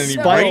onion.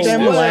 Despite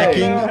them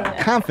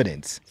lacking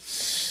confidence.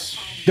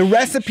 The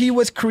recipe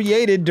was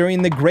created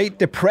during the Great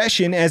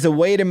Depression as a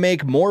way to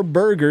make more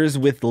burgers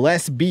with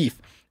less beef.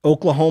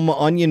 Oklahoma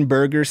onion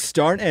burgers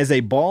start as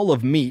a ball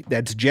of meat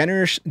that's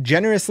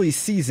generously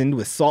seasoned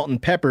with salt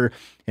and pepper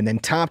and then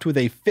topped with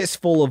a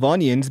fistful of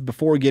onions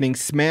before getting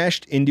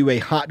smashed into a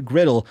hot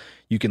griddle.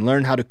 You can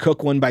learn how to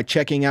cook one by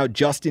checking out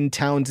Justin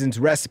Townsend's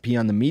recipe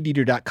on the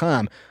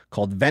MeatEater.com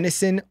called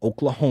Venison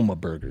Oklahoma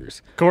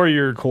Burgers.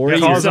 Corey, Put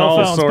the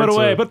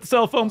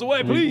cell phones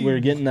away, please. We're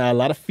getting a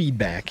lot of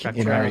feedback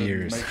in our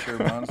ears. Make sure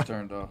mine's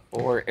turned off.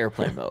 Or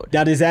airplane mode.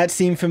 Now, does that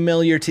seem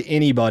familiar to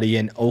anybody?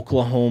 An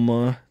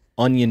Oklahoma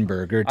onion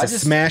burger. It's a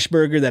smash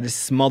burger that is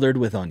smothered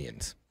with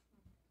onions.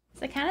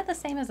 Is it kind of the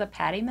same as a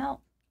patty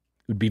melt?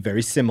 It would be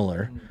very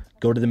similar.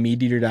 Go to the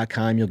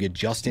MeatEater.com. You'll get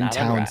Justin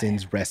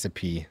Townsend's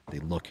recipe. They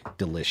look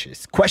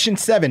delicious. Question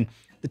 7.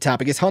 The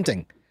topic is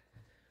hunting.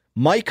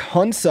 Mike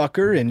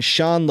Hunsucker and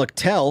Sean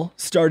Luchtell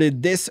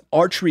started this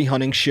archery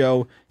hunting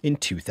show in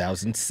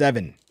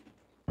 2007.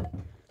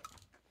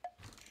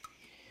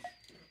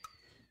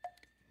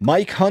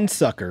 Mike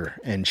Hunsucker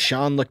and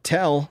Sean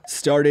Luchtell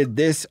started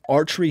this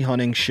archery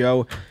hunting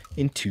show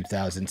in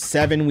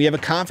 2007. We have a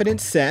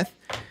confident Seth,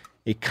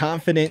 a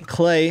confident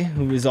Clay,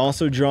 who is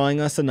also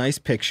drawing us a nice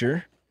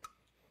picture.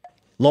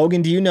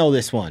 Logan, do you know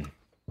this one?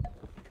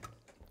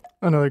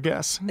 Another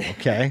guess.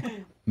 Okay.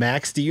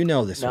 Max, do you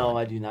know this one? No,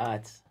 I do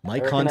not.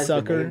 Mike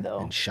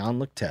Hunsucker and Sean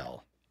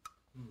Luchtell.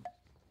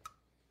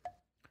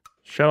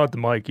 Shout out to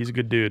Mike. He's a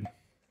good dude.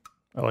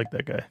 I like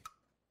that guy.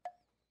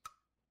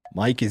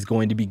 Mike is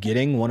going to be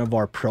getting one of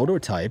our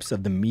prototypes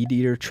of the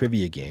MeatEater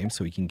trivia game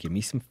so he can give me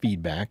some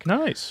feedback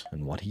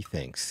on what he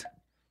thinks.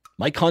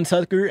 Mike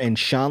Hunsucker and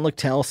Sean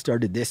Luchtell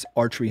started this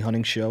archery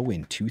hunting show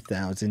in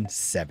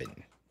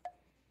 2007.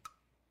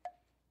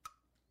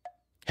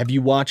 Have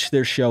you watched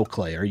their show,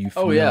 Clay? Are you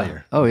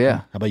familiar? Oh, yeah.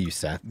 How about you,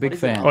 Seth? Big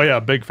fan. Oh, yeah,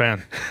 big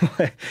fan.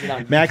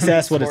 Max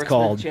asked what it's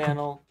called.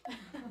 Channel.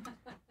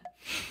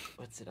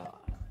 What's it on?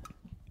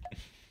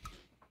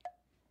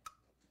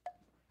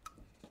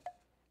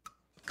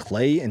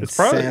 Clay and It's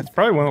probably, Seth.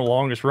 probably one of the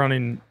longest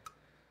running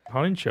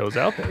hunting shows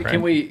out there.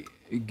 Can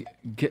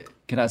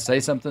can I say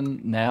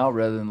something now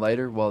rather than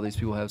later while these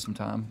people have some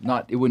time?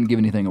 It wouldn't give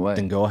anything away.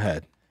 Then go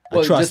ahead.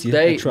 Well, I trust you.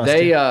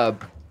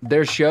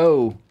 Their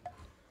show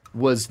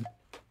was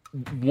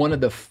one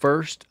of the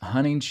first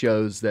hunting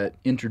shows that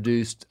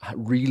introduced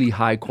really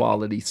high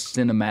quality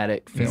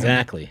cinematic film.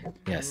 Exactly.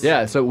 Yes.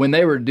 Yeah. So when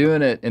they were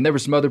doing it, and there were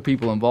some other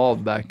people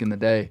involved back in the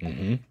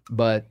day,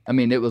 but I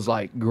mean, it was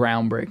like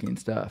groundbreaking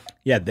stuff.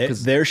 Yeah,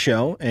 their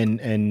show,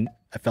 and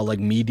I felt like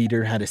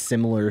MeatEater had a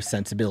similar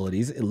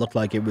sensibilities. It looked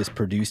like it was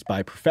produced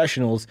by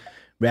professionals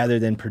rather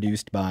than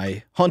produced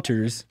by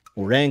hunters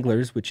or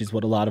anglers, which is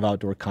what a lot of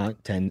outdoor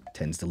content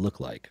tends to look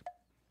like.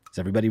 Is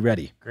everybody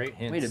ready? Great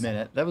hints. Wait a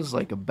minute, that was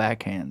like a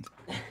backhand.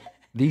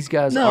 These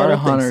guys No, I are don't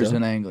think hunters so.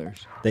 and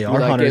anglers. They are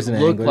hunters and It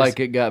looked anglers. like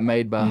it got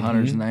made by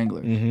hunters and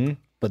anglers.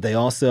 But they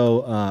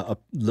also,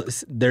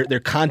 their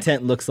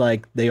content looks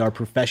like they are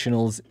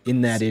professionals in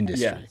that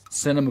industry. Yeah,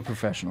 cinema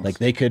professionals. Like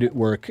they could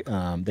work,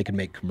 they could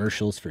make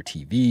commercials for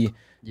TV.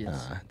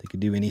 Yes. They could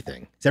do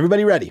anything. Is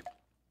everybody ready?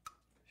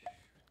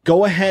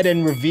 Go ahead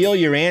and reveal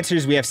your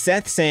answers. We have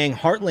Seth saying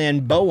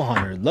Heartland Bow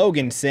Hunter,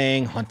 Logan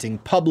saying Hunting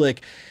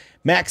Public,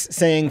 Max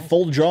saying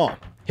Full Draw,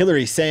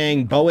 Hillary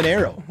saying Bow and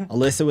Arrow,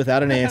 Alyssa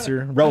without an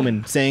answer,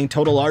 Roman saying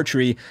Total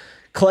Archery,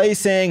 Clay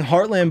saying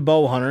Heartland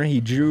Bow Hunter.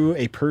 He drew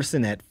a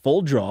person at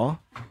Full Draw.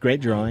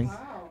 Great drawing.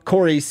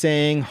 Corey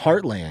saying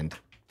Heartland.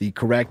 The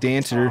correct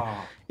answer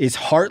is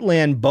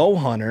Heartland Bow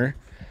Hunter.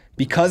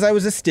 Because I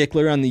was a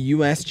stickler on the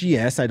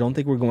USGS, I don't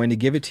think we're going to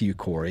give it to you,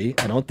 Corey.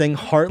 I don't think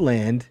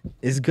Heartland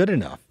is good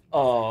enough.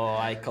 Oh,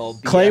 I call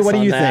BS Clay, what do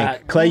on you that.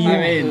 think? Clay,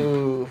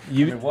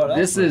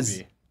 this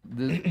is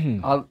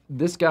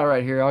this guy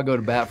right here. I'll go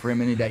to bat for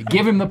him any day.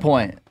 Give him the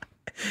point.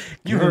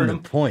 Give him the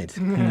point.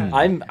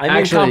 I'm Actually,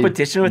 in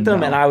competition with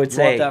them, and I would You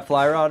say want that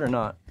fly rod or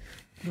not?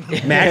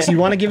 Max, you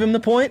want to give him the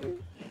point?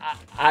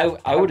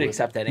 I would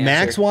accept that answer.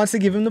 Max wants to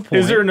give him the point.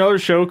 Is there another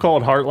show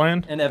called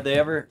Heartland? And have they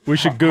ever? We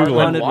should Google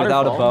it. Hunted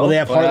without a bow? Well, they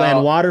have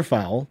Heartland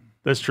Waterfowl.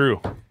 That's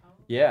true.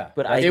 Yeah,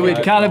 but It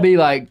would kind of be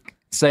like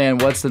saying,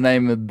 "What's the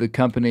name of the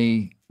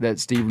company that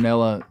Steve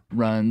Nella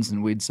runs?"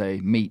 And we'd say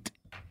Meat.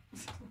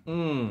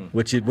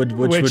 Which would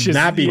Which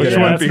not be is-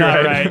 good. that's enough.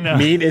 not right, no.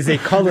 Meat is a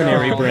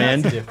culinary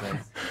brand.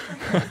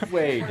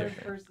 way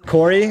different.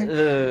 Corey,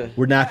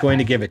 we're not going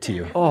to give it to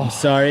you. I'm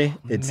sorry.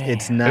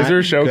 It's not. Is there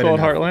a show good called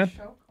enough. Heartland?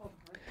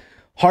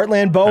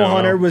 Heartland Bow Oh.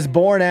 Hunter was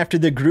born after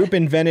the group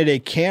invented a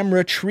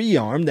camera tree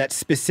arm that's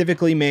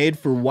specifically made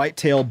for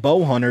whitetail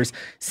bow hunters.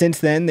 Since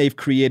then, they've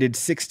created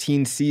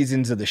 16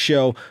 seasons of the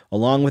show,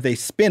 along with a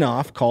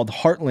spin-off called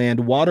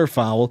Heartland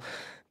Waterfowl.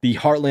 The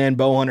Heartland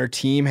Bow Hunter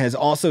team has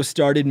also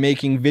started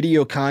making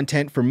video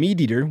content for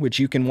MeatEater, which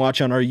you can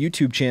watch on our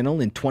YouTube channel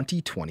in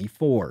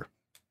 2024.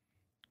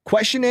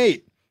 Question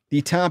 8.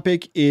 The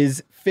topic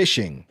is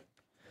fishing.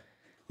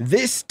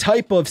 This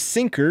type of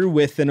sinker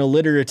with an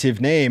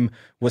alliterative name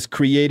was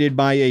created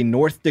by a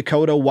North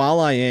Dakota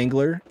walleye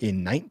angler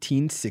in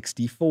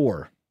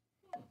 1964.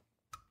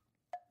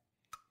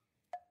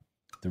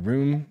 The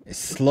room is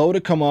slow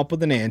to come up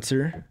with an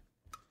answer.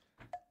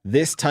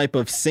 This type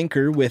of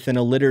sinker with an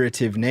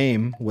alliterative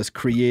name was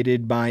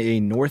created by a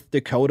North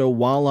Dakota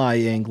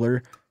walleye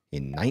angler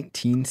in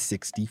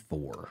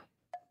 1964.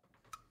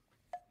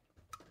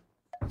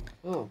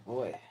 Oh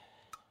boy.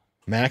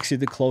 Max, you're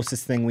the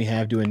closest thing we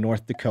have to a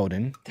North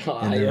Dakotan.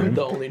 I am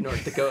the only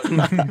North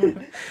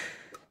Dakotan.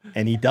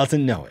 And he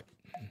doesn't know it.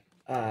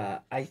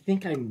 I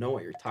think I know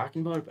what you're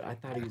talking about, but I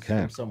thought he was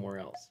from somewhere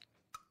else.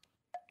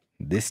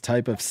 This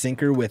type of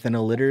sinker with an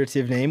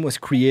alliterative name was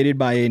created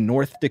by a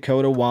North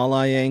Dakota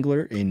walleye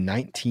angler in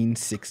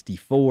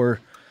 1964.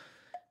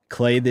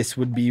 Clay, this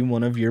would be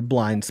one of your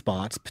blind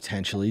spots,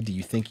 potentially. Do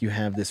you think you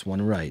have this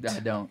one right? I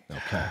don't.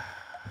 Okay.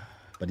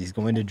 But he's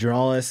going to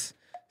draw us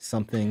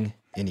something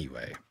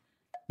anyway.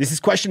 This is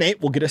question 8.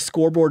 We'll get a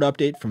scoreboard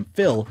update from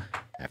Phil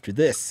after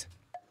this.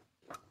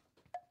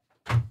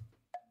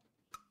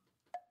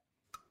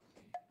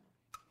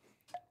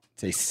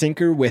 It's a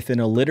sinker with an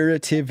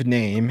alliterative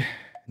name,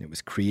 and it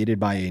was created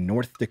by a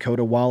North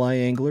Dakota walleye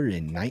angler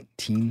in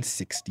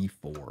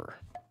 1964.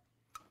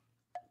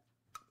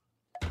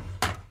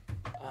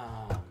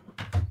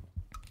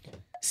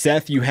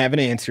 Seth, you have an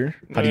answer.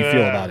 How do you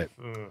feel about it?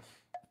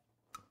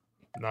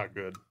 Not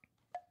good.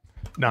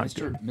 Not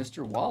good.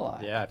 Mr.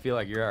 Walleye. Yeah, I feel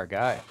like you're our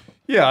guy.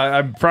 Yeah,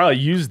 I've probably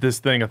used this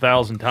thing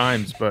 1,000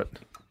 times, but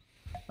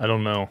I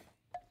don't know.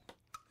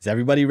 Is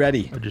everybody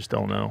ready? I just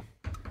don't know.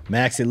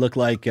 Max, it looked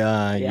like your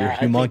I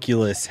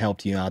homunculus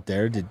helped you out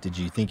there. Did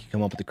you think you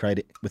come up with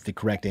the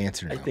correct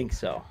answer? I think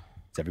so.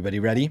 Is everybody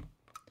ready?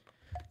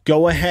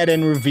 Go ahead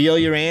and reveal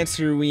your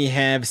answer. We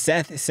have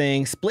Seth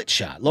saying split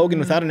shot. Logan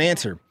without an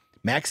answer.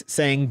 Max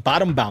saying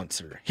bottom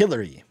bouncer.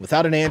 Hillary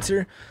without an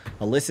answer.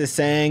 Alyssa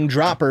saying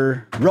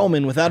dropper.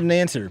 Roman without an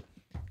answer.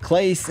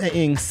 Clay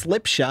saying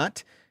slip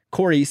shot.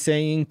 Corey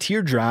saying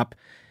teardrop.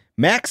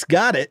 Max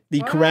got it.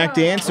 The correct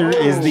answer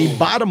is the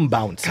bottom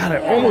bouncer. God,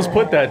 I almost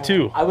put that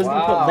too. I was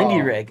gonna put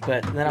Lindy Rig,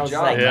 but then I was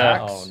like,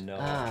 Yeah. oh no.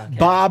 Okay.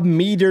 Bob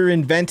MeatEater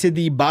invented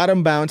the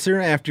bottom bouncer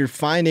after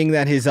finding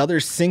that his other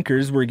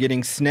sinkers were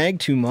getting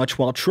snagged too much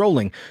while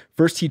trolling.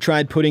 First, he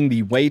tried putting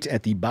the weight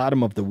at the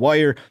bottom of the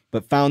wire,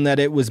 but found that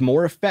it was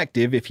more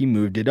effective if he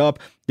moved it up.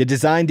 The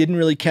design didn't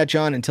really catch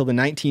on until the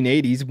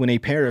 1980s when a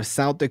pair of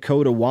South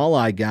Dakota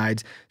walleye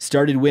guides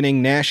started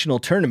winning national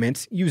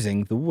tournaments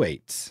using the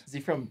weights. Is he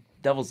from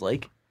Devil's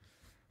Lake?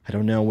 I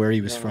don't know where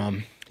he was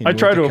from. I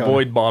try to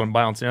avoid bottom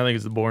bouncing. I think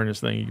it's the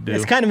boringest thing you can do.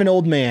 It's kind of an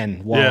old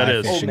man walleye Yeah, it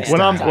is. fishing When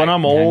style.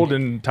 I'm old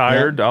and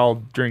tired, I'll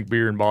drink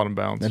beer and bottom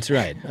bounce. That's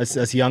right.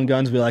 Us young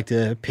guns, we like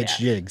to pitch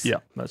jigs. Yeah,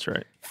 that's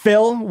right.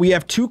 Phil, we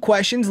have 2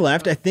 questions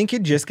left. I think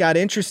it just got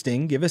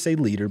interesting. Give us a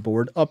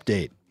leaderboard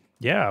update.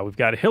 Yeah, we've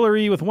got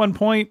Hillary with 1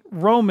 point.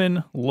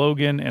 Roman,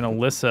 Logan, and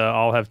Alyssa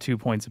all have 2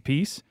 points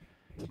apiece.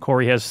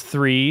 Corey has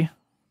 3.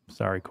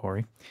 Sorry,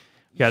 Corey.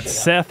 We got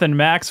Seth and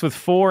Max with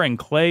 4, and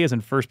Clay is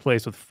in first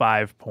place with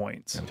 5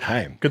 points.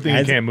 Okay. Good thing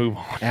you can't move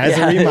on. As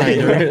a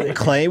reminder,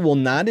 Clay will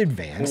not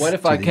advance. What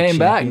if to I the came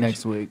back championship.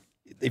 next week?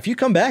 If you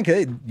come back,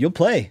 hey, you'll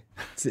play.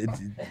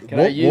 Can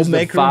I use the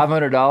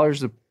 $500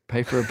 to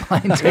pay for a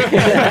plane ticket?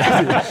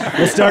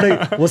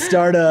 We'll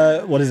start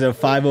a what is it, a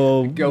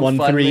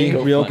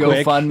 5013 real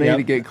quick. GoFundMe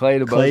to get Clay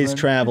to Clay's Bozeman.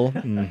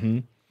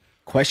 travel.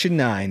 Question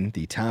 9.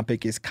 The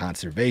topic is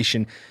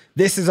conservation.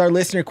 This is our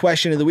listener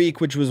question of the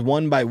week, which was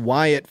won by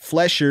Wyatt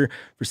Flesher.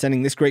 For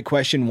sending this great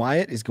question,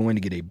 Wyatt is going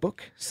to get a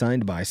book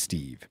signed by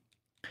Steve.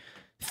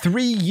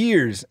 3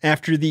 years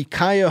after the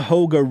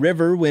Cuyahoga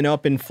River went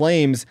up in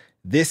flames,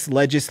 this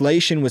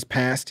legislation was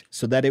passed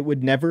so that it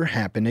would never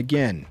happen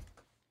again.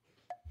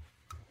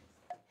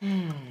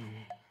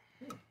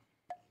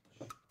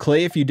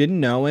 Clay, if you didn't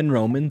know, and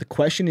Roman, the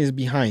question is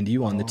behind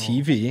you on the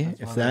TV.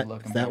 If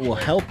that will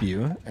help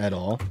you at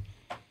all.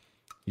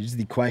 Here's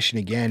the question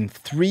again.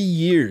 3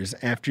 years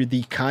after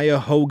the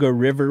Cuyahoga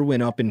River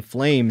went up in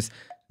flames,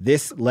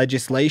 this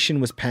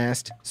legislation was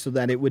passed so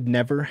that it would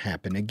never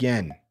happen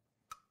again.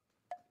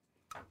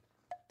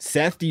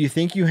 Seth, do you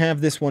think you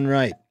have this one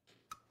right?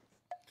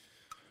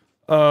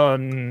 I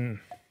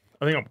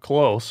think I'm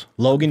close.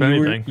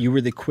 Logan, you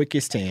were the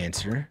quickest to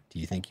answer. Do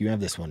you think you have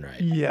this one right?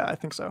 Yeah, I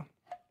think so.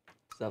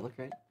 Does that look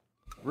right?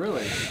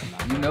 Really?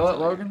 You know it,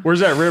 Logan?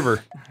 Where's that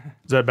river?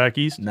 Is that back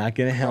east? Not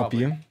going to help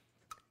you.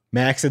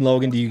 Max and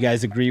Logan, do you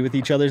guys agree with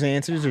each other's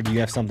answers, or do you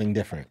have something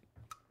different?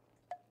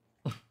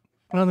 I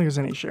don't think there's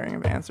any sharing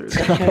of answers.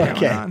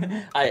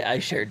 Okay. I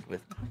shared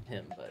with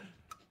him, but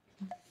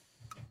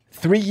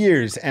 3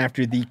 years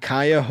after the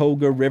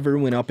Cuyahoga River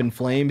went up in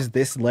flames,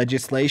 this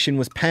legislation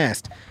was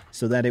passed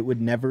so that it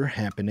would never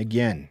happen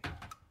again.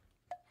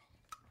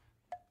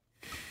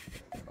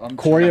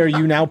 Corey, are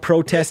you now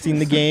protesting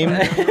the game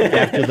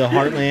after the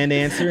Heartland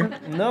answer?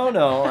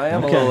 No, I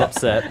am a little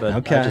upset, but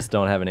I just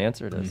don't have an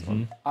answer to this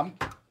one.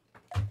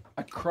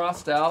 I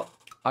crossed out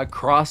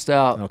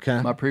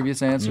my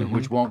previous answer,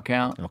 which won't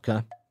count.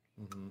 Okay.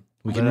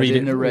 We But can I read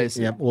didn't it. erase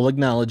it. Yep, we'll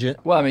acknowledge it.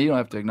 Well, I mean, you don't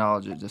have to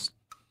acknowledge it.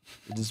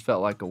 It just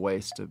felt like a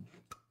waste to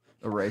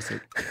erase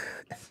it.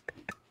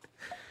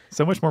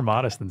 So much more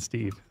modest than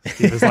Steve.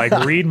 Steve is like,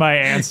 read my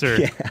answer.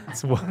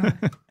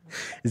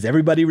 Is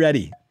everybody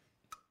ready?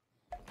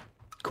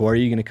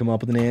 Corey, you going to come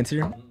up with an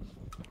answer?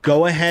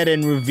 Go ahead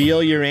and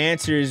reveal your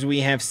answers.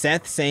 We have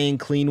Seth saying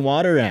Clean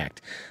Water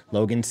Act.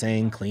 Logan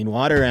saying Clean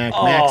Water Act.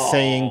 Max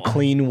saying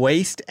Clean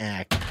Waste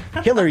Act.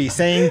 Hillary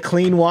saying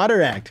Clean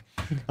Water Act.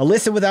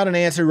 Alyssa without an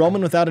answer.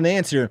 Roman without an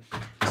answer.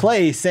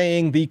 Clay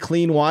saying the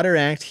Clean Water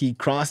Act. He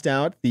crossed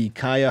out the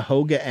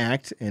Cuyahoga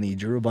Act and he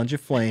drew a bunch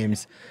of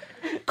flames.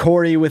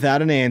 Corey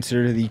without an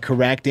answer. The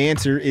correct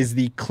answer is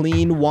the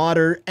Clean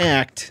Water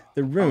Act.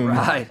 The room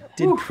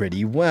did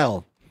pretty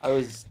well. I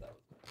was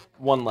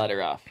one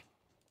letter off.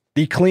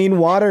 The Clean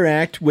Water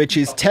Act, which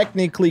is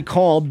technically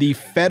called the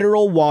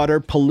Federal Water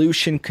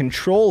Pollution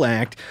Control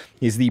Act,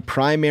 is the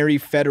primary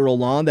federal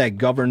law that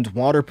governs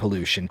water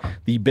pollution.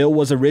 The bill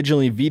was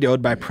originally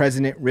vetoed by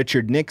President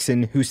Richard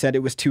Nixon, who said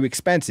it was too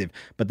expensive.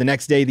 But the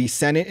next day, the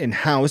Senate and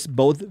House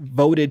both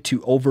voted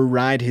to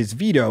override his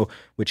veto,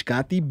 which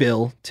got the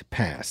bill to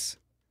pass.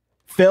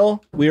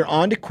 Phil, we are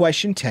on to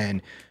question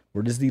 10.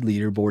 Where does the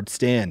leaderboard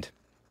stand?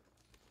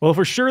 Well,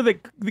 for sure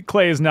that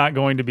Clay is not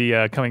going to be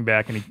coming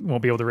back, and he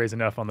won't be able to raise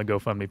enough on the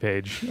GoFundMe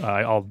page.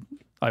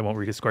 I won't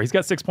read his score. He's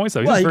got 6 points,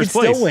 though. He's in first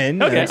place. He can still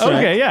win.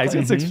 Okay, yeah, he's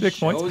got 6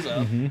 points.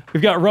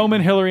 We've got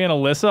Roman, Hillary, and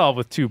Alyssa all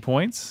with 2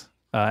 points.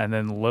 And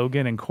then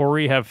Logan and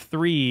Corey have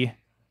 3.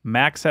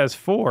 Max has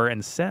 4,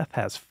 and Seth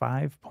has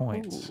 5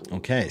 points.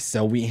 Okay,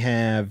 so we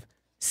have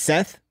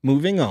Seth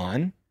moving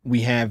on.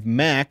 We have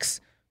Max,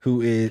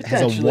 who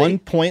has a 1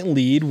 point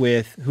lead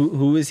with,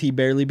 who is he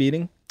barely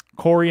beating?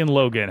 Corey and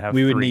Logan have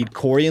 3. We would need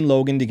Corey and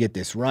Logan to get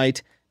this right,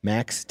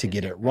 Max to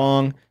get it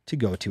wrong, to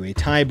go to a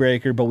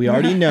tiebreaker, but we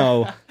already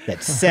know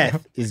that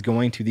Seth is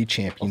going to the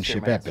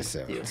championship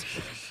episode.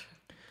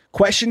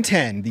 Question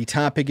 10, the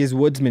topic is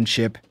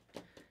woodsmanship.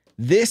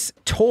 This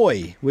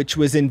toy, which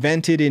was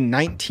invented in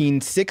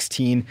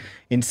 1916,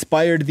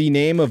 inspired the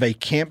name of a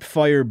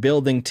campfire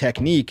building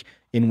technique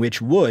in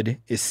which wood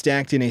is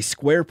stacked in a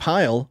square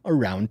pile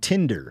around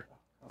tinder.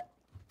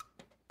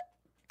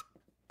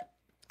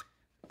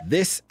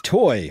 This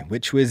toy,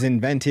 which was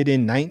invented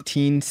in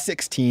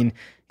 1916,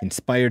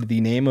 inspired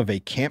the name of a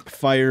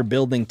campfire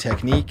building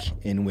technique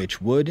in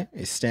which wood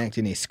is stacked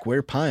in a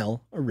square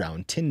pile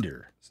around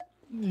tinder.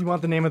 You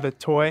want the name of the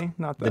toy,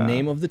 not the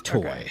name of the toy.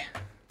 Okay.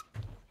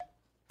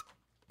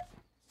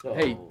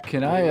 Hey,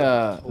 can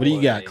I? What do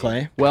you got,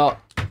 Clay? Well,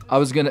 I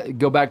was gonna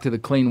go back to the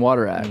Clean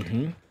Water Act.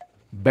 Mm-hmm.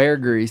 Bear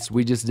Grease.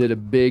 We just did a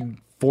big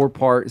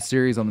 4-part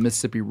series on the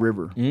Mississippi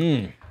River.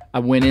 I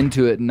went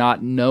into it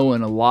not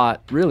knowing a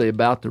lot really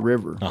about the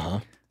river.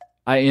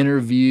 I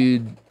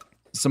interviewed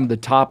some of the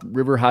top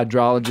river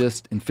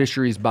hydrologists and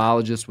fisheries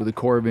biologists with the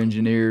Corps of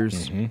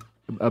Engineers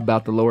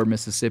about the lower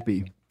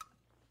Mississippi,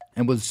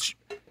 and was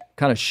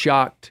kind of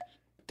shocked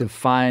to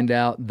find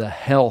out the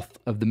health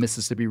of the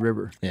Mississippi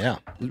River. Yeah.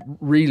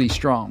 Really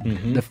strong.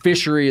 The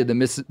fishery of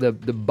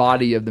the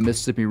body of the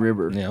Mississippi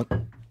River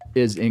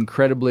is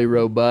incredibly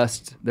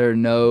robust. There are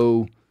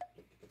no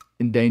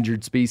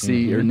endangered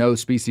species or no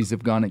species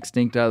have gone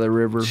extinct out of the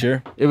river.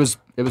 Sure. It was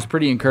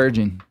pretty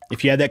encouraging.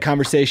 If you had that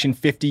conversation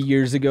 50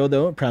 years ago,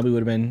 though, it probably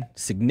would have been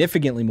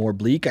significantly more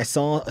bleak. I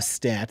saw a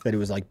stat that it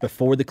was like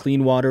before the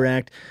Clean Water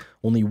Act,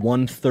 only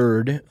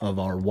 1/3 of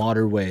our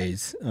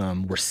waterways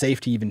were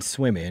safe to even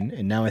swim in,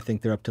 and now I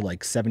think they're up to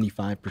like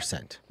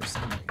 75% or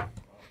something.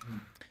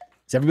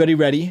 Is everybody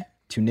ready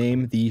to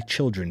name the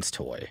children's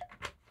toy?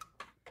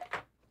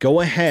 Go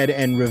ahead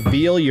and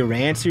reveal your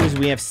answers.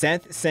 We have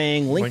Seth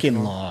saying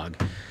Lincoln Log.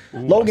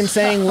 Logan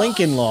saying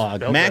Lincoln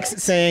Log. Max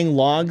saying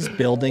logs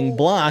building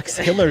blocks.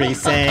 Hillary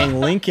saying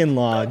Lincoln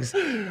Logs.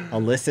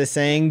 Alyssa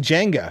saying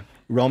Jenga.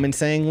 Roman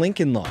saying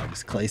Lincoln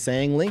Logs. Clay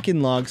saying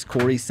Lincoln Logs.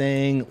 Corey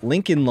saying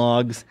Lincoln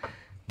Logs.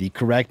 The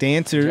correct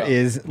answer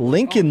is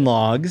Lincoln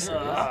Logs,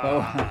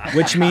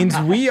 which means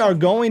we are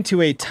going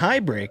to a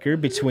tiebreaker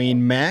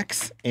between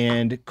Max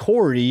and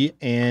Corey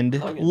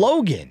and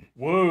Logan.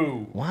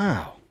 Whoa.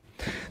 Wow.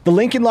 The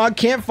Lincoln Log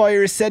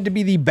campfire is said to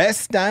be the best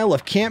style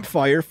of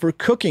campfire for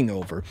cooking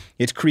over.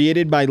 It's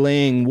created by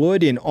laying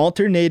wood in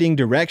alternating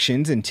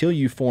directions until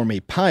you form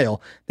a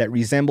pile that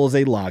resembles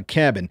a log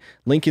cabin.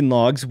 Lincoln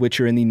Logs, which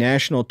are in the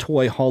National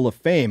Toy Hall of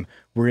Fame,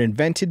 were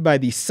invented by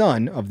the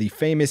son of the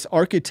famous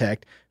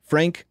architect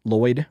Frank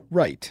Lloyd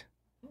Wright.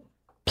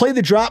 Play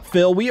the drop,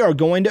 Phil. We are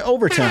going to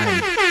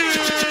overtime.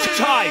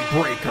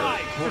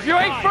 Tiebreaker. If you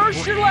ain't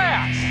first, you're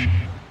last.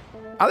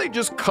 I think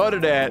just cut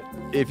it at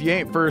if you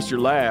ain't first, you're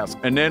last,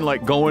 and then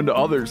like go into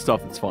other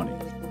stuff that's funny.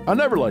 I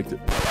never liked it.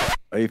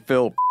 Hey,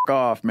 Phil,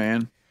 off,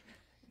 man.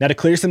 Now to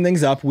clear some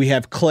things up, we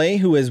have Clay,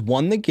 who has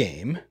won the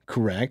game,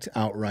 correct,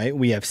 outright.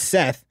 We have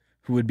Seth,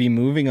 who would be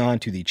moving on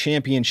to the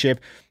championship,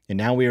 and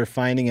now we are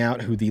finding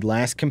out who the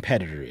last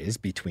competitor is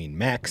between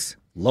Max,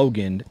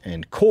 Logan,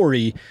 and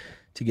Corey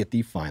to get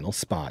the final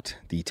spot.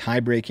 The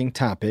tie-breaking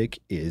topic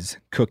is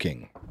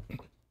cooking.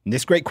 And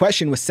this great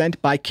question was sent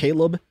by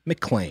Caleb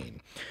McLean.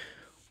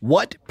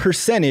 What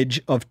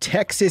percentage of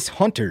Texas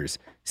hunters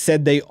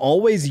said they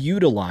always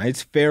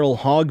utilize feral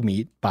hog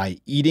meat by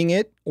eating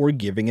it or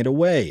giving it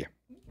away?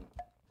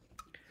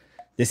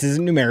 This is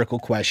a numerical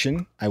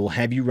question. I will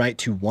have you write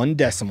to 1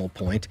 decimal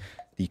point.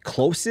 The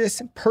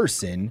closest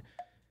person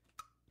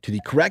to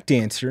the correct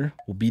answer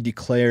will be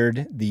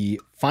declared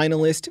the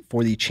finalist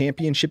for the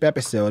championship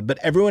episode, but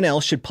everyone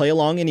else should play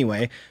along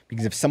anyway,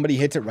 because if somebody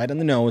hits it right on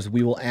the nose,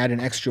 we will add an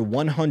extra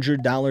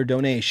 $100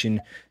 donation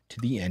to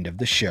the end of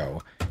the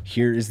show.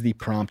 Here is the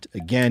prompt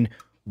again.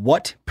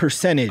 What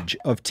percentage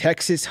of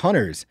Texas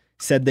hunters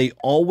said they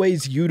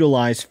always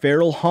utilize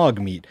feral hog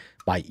meat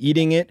by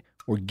eating it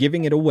or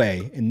giving it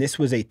away? And this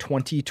was a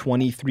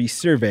 2023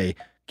 survey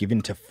given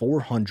to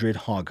 400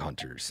 hog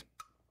hunters.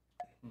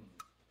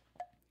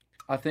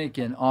 I think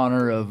in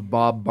honor of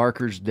Bob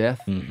Barker's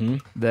death,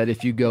 that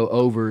if you go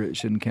over, it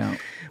shouldn't count.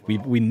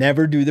 We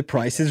never do the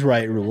Price is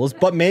Right rules,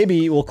 but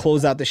maybe we'll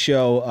close out the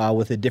show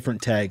with a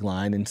different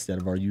tagline instead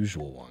of our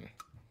usual one.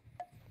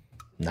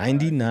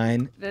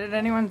 99. Did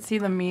anyone see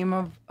the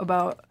meme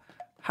about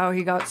how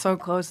he got so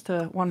close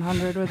to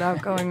 100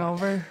 without going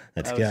over?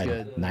 That's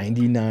good.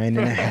 99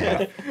 and a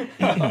half.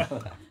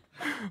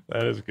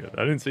 That is good.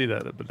 I didn't see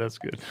that, but that's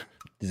good.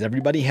 Does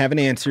everybody have an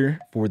answer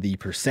for the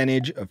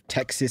percentage of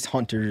Texas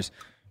hunters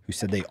who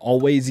said they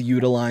always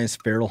utilize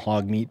feral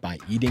hog meat by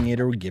eating it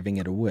or giving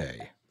it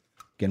away?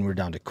 Again, we're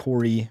down to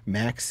Corey,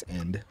 Max,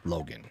 and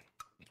Logan.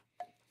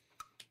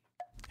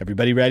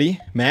 Everybody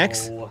ready?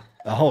 Max?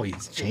 Oh,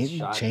 he's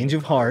change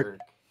of heart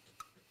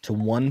to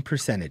 1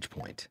 percentage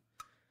point.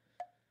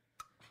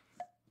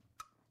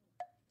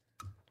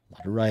 A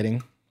lot of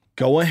writing.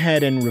 Go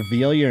ahead and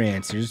reveal your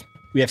answers.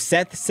 We have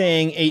Seth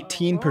saying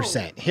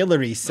 18%,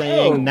 Hillary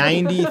saying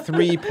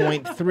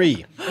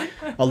 93.3%,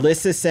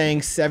 Alyssa saying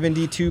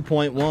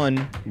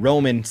 72.1.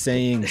 Roman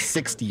saying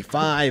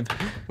 65.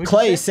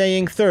 Clay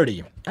saying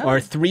 30.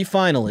 Our 3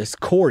 finalists,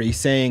 Corey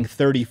saying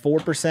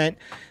 34%.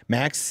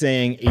 Max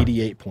saying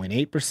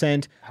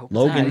 88.8%.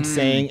 Logan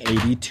saying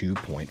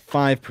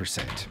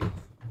 82.5%.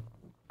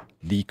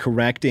 The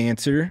correct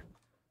answer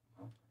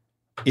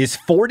is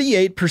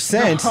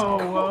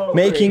 48%,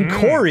 making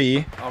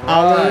Corey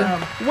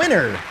our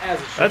winner.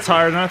 That's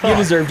higher than I thought. You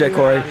deserved it,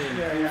 Corey.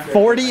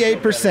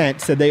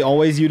 48% said they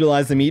always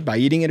utilize the meat by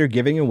eating it or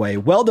giving it away.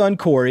 Well done,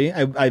 Corey.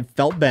 I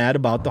felt bad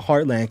about the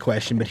Heartland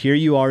question, but here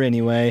you are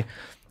anyway.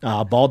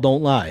 Ball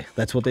don't lie.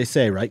 That's what they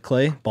say, right,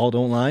 Clay? Ball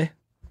don't lie.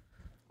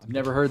 I've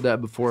never heard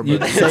that before. You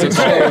But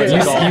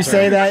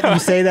say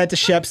that to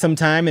Shep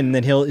sometime, and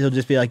then he'll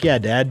just be like, "Yeah,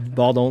 Dad,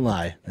 ball don't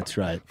lie." That's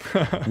right.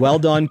 Well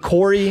done,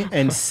 Corey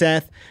and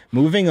Seth.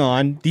 Moving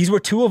on. These were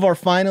 2 of our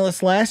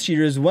finalists last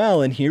year as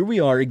well, and here we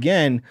are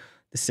again,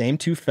 the same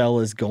 2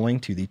 fellas going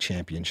to the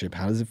championship.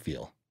 How does it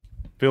feel?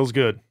 Feels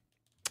good.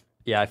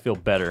 Yeah, I feel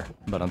better,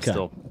 but I'm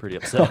still pretty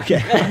upset.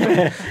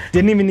 Okay.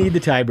 Didn't even need the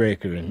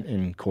tiebreaker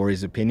in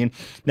Corey's opinion.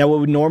 Now, what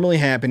would normally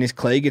happen is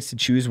Clay gets to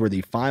choose where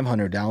the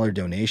 $500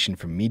 donation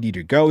from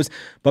MeatEater goes.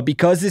 But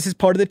because this is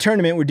part of the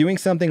tournament, we're doing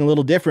something a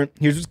little different.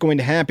 Here's what's going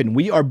to happen.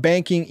 We are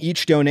banking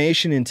each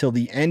donation until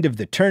the end of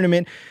the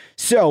tournament.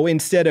 So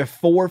instead of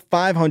 4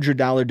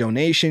 $500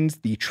 donations,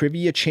 the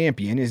trivia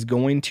champion is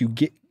going to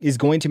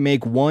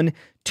make one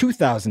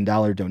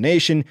 $2,000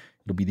 donation.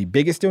 It'll be the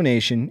biggest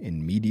donation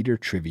in MeatEater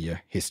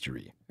trivia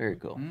history. Very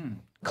cool.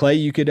 Clay,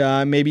 you could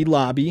maybe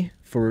lobby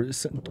for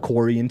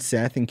Corey and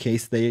Seth in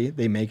case they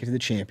make it to the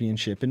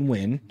championship and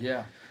win.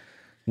 Yeah.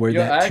 Where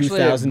that I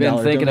actually have $2,000 been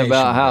thinking donation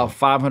about how will.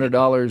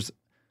 $500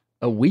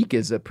 a week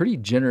is a pretty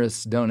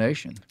generous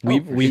donation.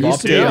 We've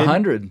used to be updated.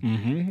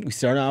 100. We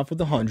started off with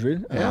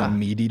 100. Yeah.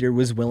 MeatEater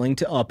was willing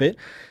to up it.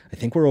 I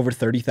think we're over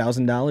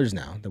 $30,000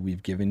 now that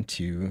we've given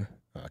to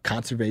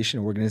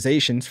conservation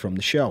organizations from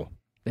the show.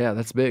 Yeah,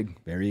 that's big.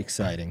 Very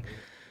exciting.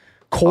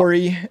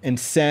 Corey and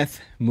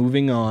Seth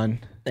moving on.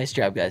 Nice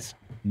job, guys.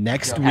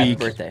 Next Happy week.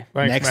 birthday.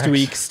 Thanks, Max.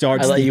 Week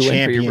starts I let the you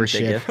win for your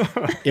birthday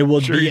championship. It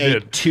will Sure be you a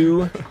did.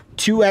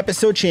 two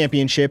episode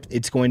championship.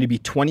 It's going to be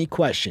 20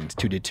 questions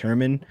to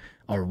determine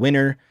our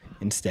winner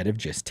instead of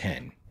just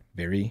 10.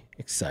 Very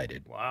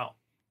excited. Wow.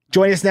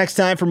 Join us next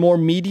time for more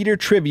MeatEater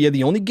Trivia,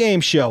 the only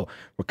game show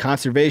where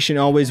conservation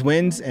always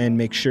wins, and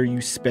make sure you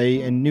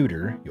spay and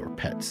neuter your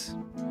pets.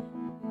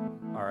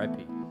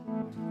 R.I.P.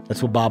 That's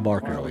what Bob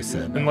Barker always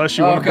said. Unless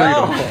you want to breed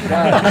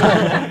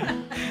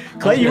them.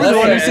 Clay, you were the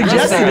one who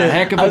suggested it.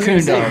 Heck of a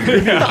coon dog.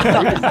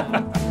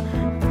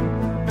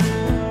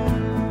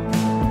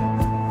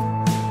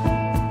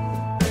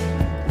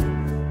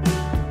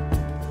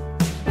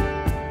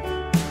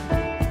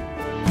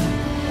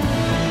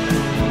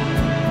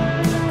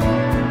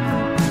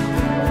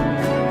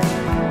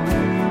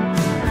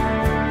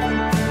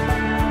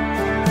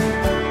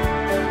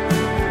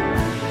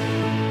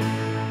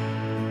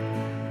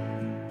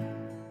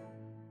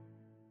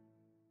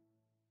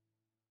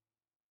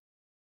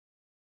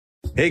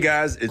 Hey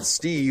guys, it's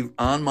Steve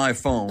on my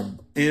phone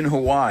in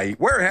Hawaii,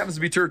 where it happens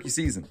to be turkey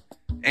season.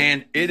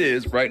 And it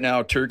is right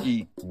now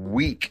turkey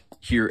week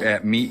here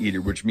at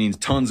MeatEater, which means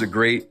tons of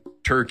great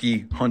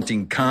turkey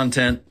hunting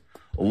content,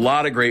 a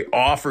lot of great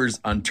offers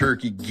on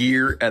turkey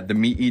gear at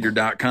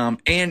themeateater.com,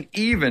 and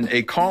even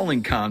a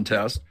calling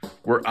contest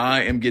where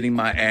I am getting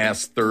my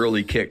ass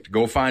thoroughly kicked.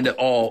 Go find it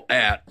all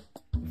at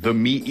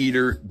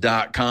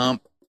themeateater.com.